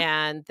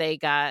 And they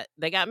got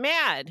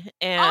mad.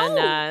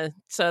 And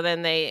so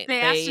then they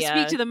asked to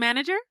speak to the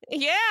manager?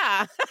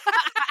 Yeah.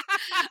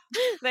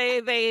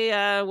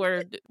 They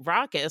were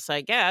raucous,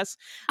 I guess.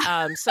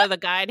 So the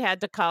guide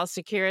had to call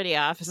security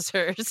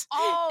officers.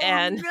 Oh,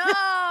 and,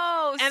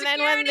 no. And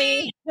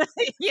security.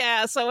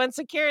 then so when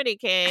security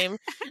came,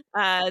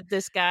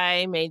 this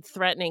guy made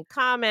threatening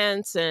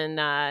comments,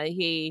 and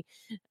he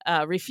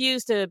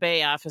refused to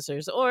obey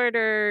officers'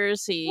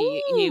 orders.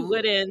 He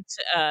wouldn't,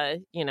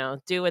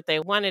 do what they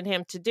wanted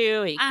him to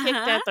do. He kicked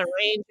at the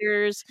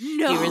Rangers.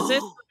 No. He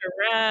resisted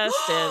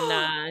arrest,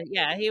 and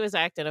he was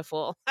acting a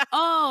fool.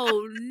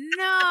 Oh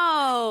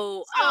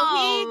no! So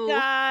he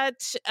got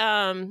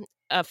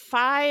a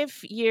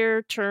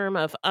 5-year term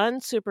of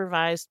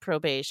unsupervised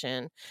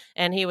probation,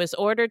 and he was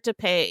ordered to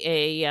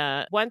pay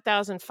a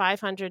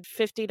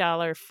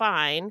 $1,550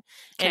 fine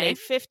and a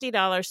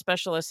 $50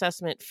 special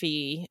assessment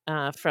fee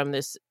from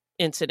this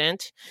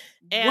incident.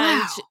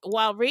 And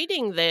while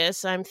reading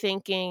this, I'm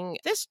thinking,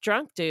 this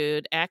drunk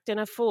dude acting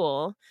a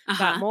fool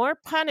got more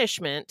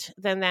punishment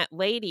than that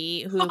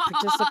lady who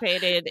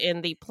participated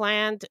in the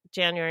planned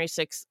January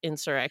 6th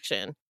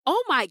insurrection.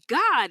 Oh my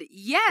God.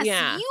 Yes,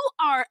 you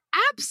are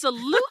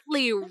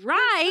absolutely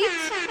right.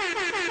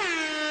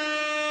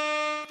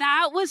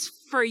 That was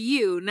for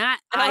you, not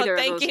either of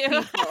those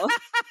people.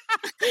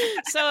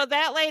 So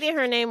that lady,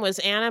 her name was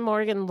Anna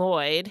Morgan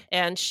Lloyd,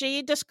 and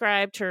she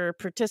described her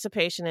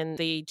participation in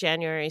the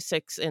January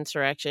 6th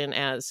insurrection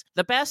as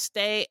the best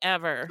day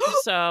ever.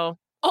 So,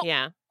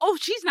 yeah. Oh,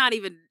 she's not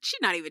even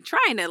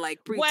trying to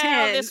like pretend.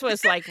 Well, this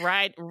was like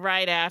right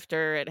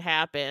after it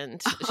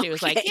happened. She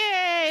was like,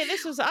 "Yay,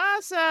 this was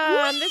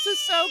awesome. This is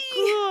so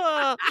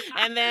cool."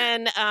 And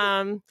then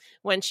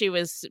when she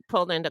was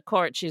pulled into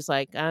court, she's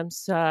like, "I'm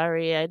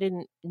sorry. I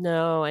didn't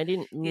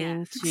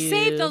mean to."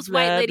 Save those blah,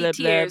 white lady blah,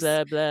 tears.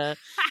 Blah, blah, blah.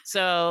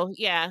 So,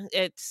 yeah,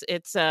 it's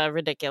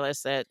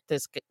ridiculous that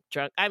this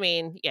drunk,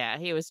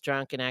 he was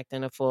drunk and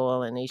acting a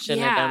fool, and he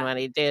shouldn't have done what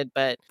he did.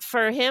 But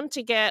for him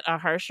to get a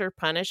harsher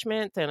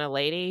punishment than a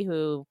lady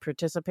who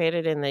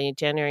participated in the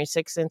January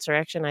 6th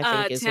insurrection, I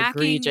think is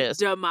egregious.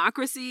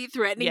 Democracy,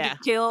 threatening to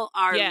kill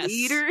our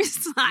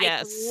leaders.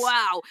 Like,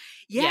 wow.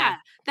 Yeah,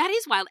 that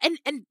is wild. And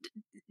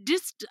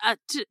just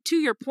to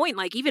your point,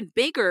 like even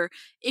bigger,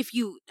 if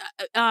you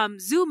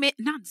zoom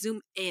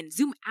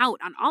out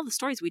on all the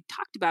stories we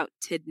talked about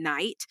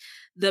tonight,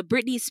 the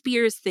Britney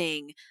Spears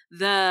thing,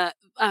 the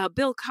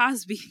Bill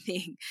Cosby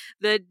thing,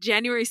 the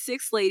January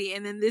 6th lady,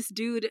 and then this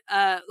dude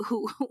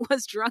who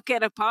was drunk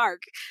at a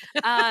park.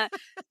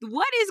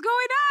 What is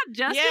going on,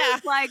 Justice? Yeah.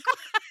 Like,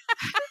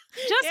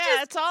 Justice,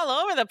 yeah, it's all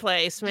over the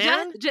place,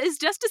 man. Is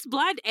Justice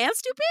blind and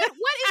stupid?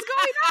 What is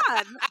going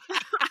on?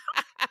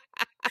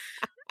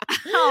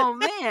 Oh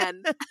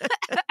man.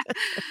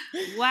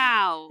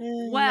 Wow.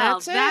 Well,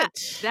 that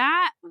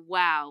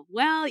wow.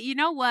 Well, you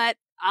know what?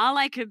 All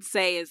I can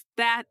say is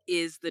that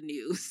is the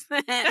news.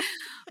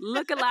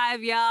 Look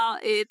alive, y'all.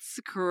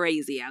 It's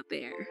crazy out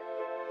there.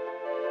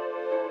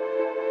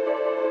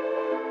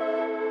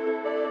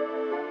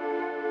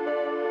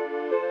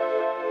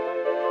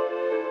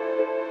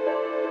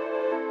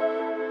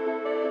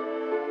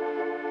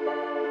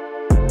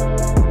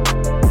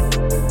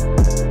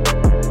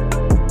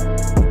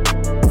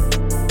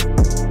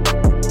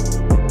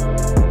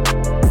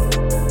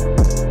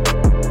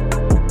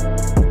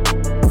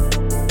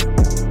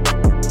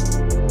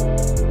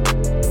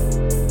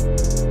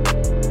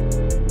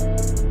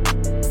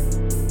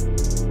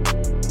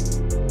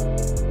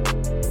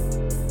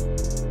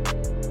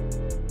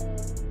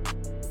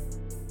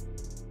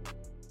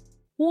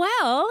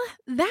 Well,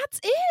 that's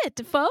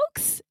it,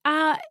 folks.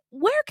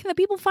 Where can the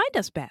people find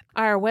us, Beth?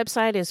 Our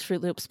website is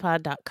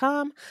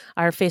fruitloopspod.com.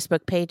 Our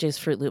Facebook page is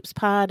Fruit Loops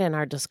Pod, and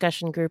our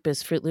discussion group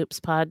is Fruit Loops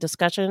Pod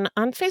Discussion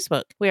on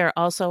Facebook. We are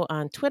also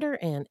on Twitter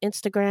and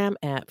Instagram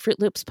at Fruit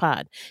Loops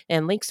Pod,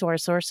 and links to our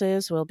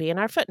sources will be in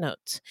our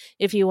footnotes.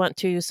 If you want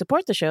to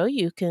support the show,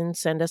 you can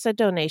send us a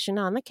donation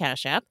on the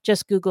Cash App.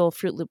 Just Google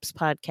Fruit Loops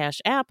Pod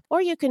Cash App,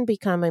 or you can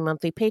become a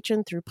monthly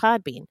patron through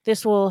Podbean.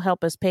 This will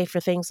help us pay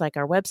for things like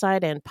our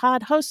website and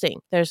pod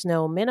hosting. There's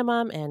no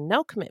minimum and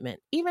no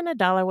commitment. Even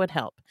 $1 would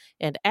help.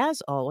 And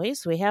as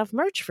always, we have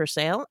merch for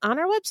sale on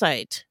our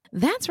website.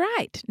 That's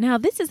right. Now,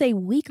 this is a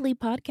weekly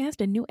podcast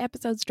and new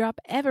episodes drop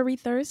every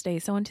Thursday.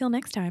 So until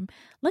next time,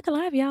 look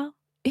alive, y'all.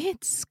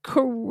 It's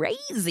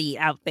crazy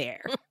out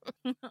there.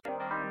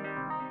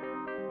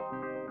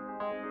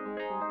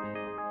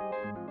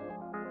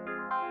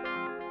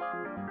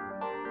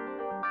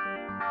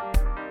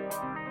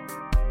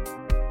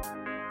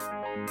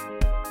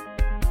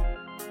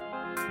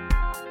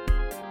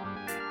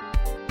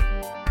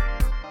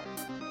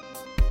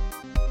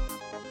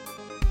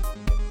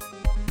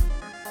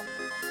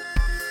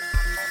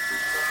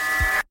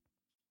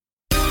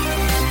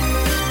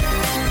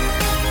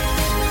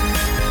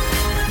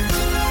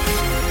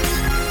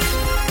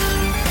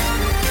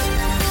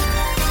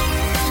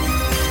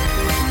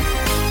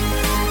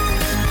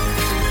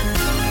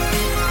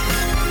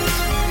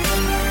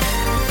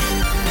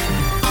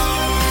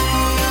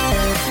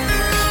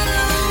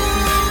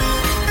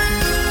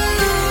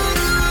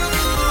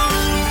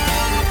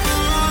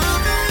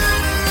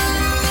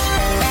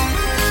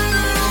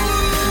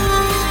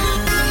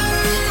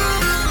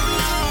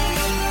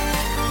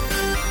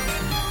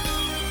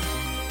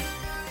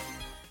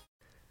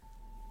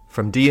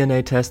 From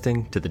DNA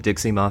testing to the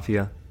Dixie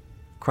Mafia,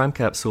 Crime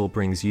Capsule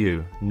brings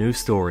you new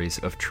stories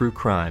of true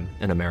crime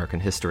in American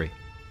history.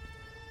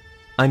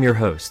 I'm your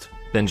host,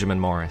 Benjamin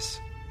Morris.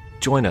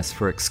 Join us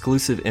for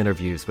exclusive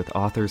interviews with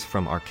authors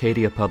from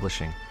Arcadia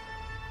Publishing,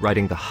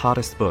 writing the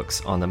hottest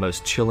books on the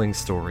most chilling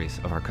stories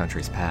of our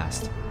country's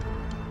past.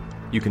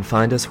 You can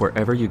find us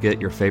wherever you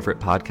get your favorite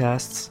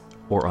podcasts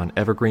or on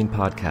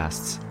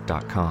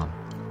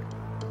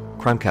evergreenpodcasts.com.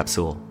 Crime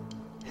Capsule.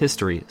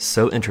 History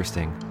so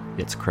interesting,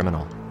 it's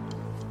criminal.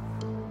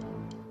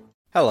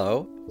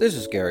 Hello, this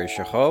is Gary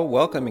Chahot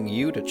welcoming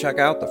you to check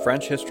out the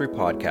French History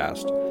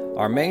Podcast.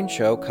 Our main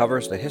show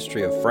covers the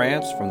history of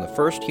France from the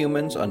first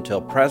humans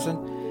until present.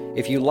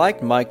 If you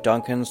liked Mike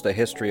Duncan's The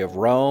History of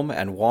Rome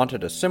and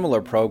wanted a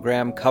similar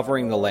program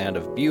covering the land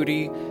of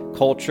beauty,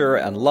 culture,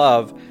 and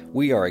love,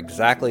 we are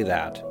exactly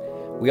that.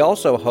 We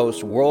also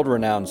host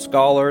world-renowned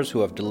scholars who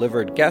have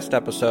delivered guest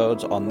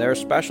episodes on their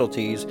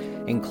specialties,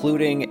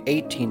 including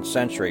 18th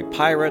century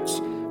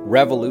pirates,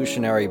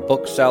 revolutionary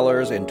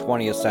booksellers in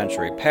 20th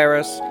century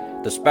Paris,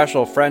 the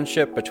special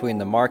friendship between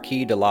the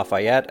Marquis de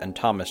Lafayette and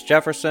Thomas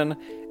Jefferson,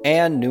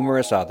 and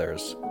numerous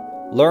others.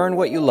 Learn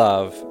what you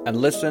love and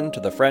listen to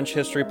the French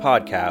History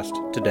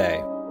Podcast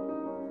today.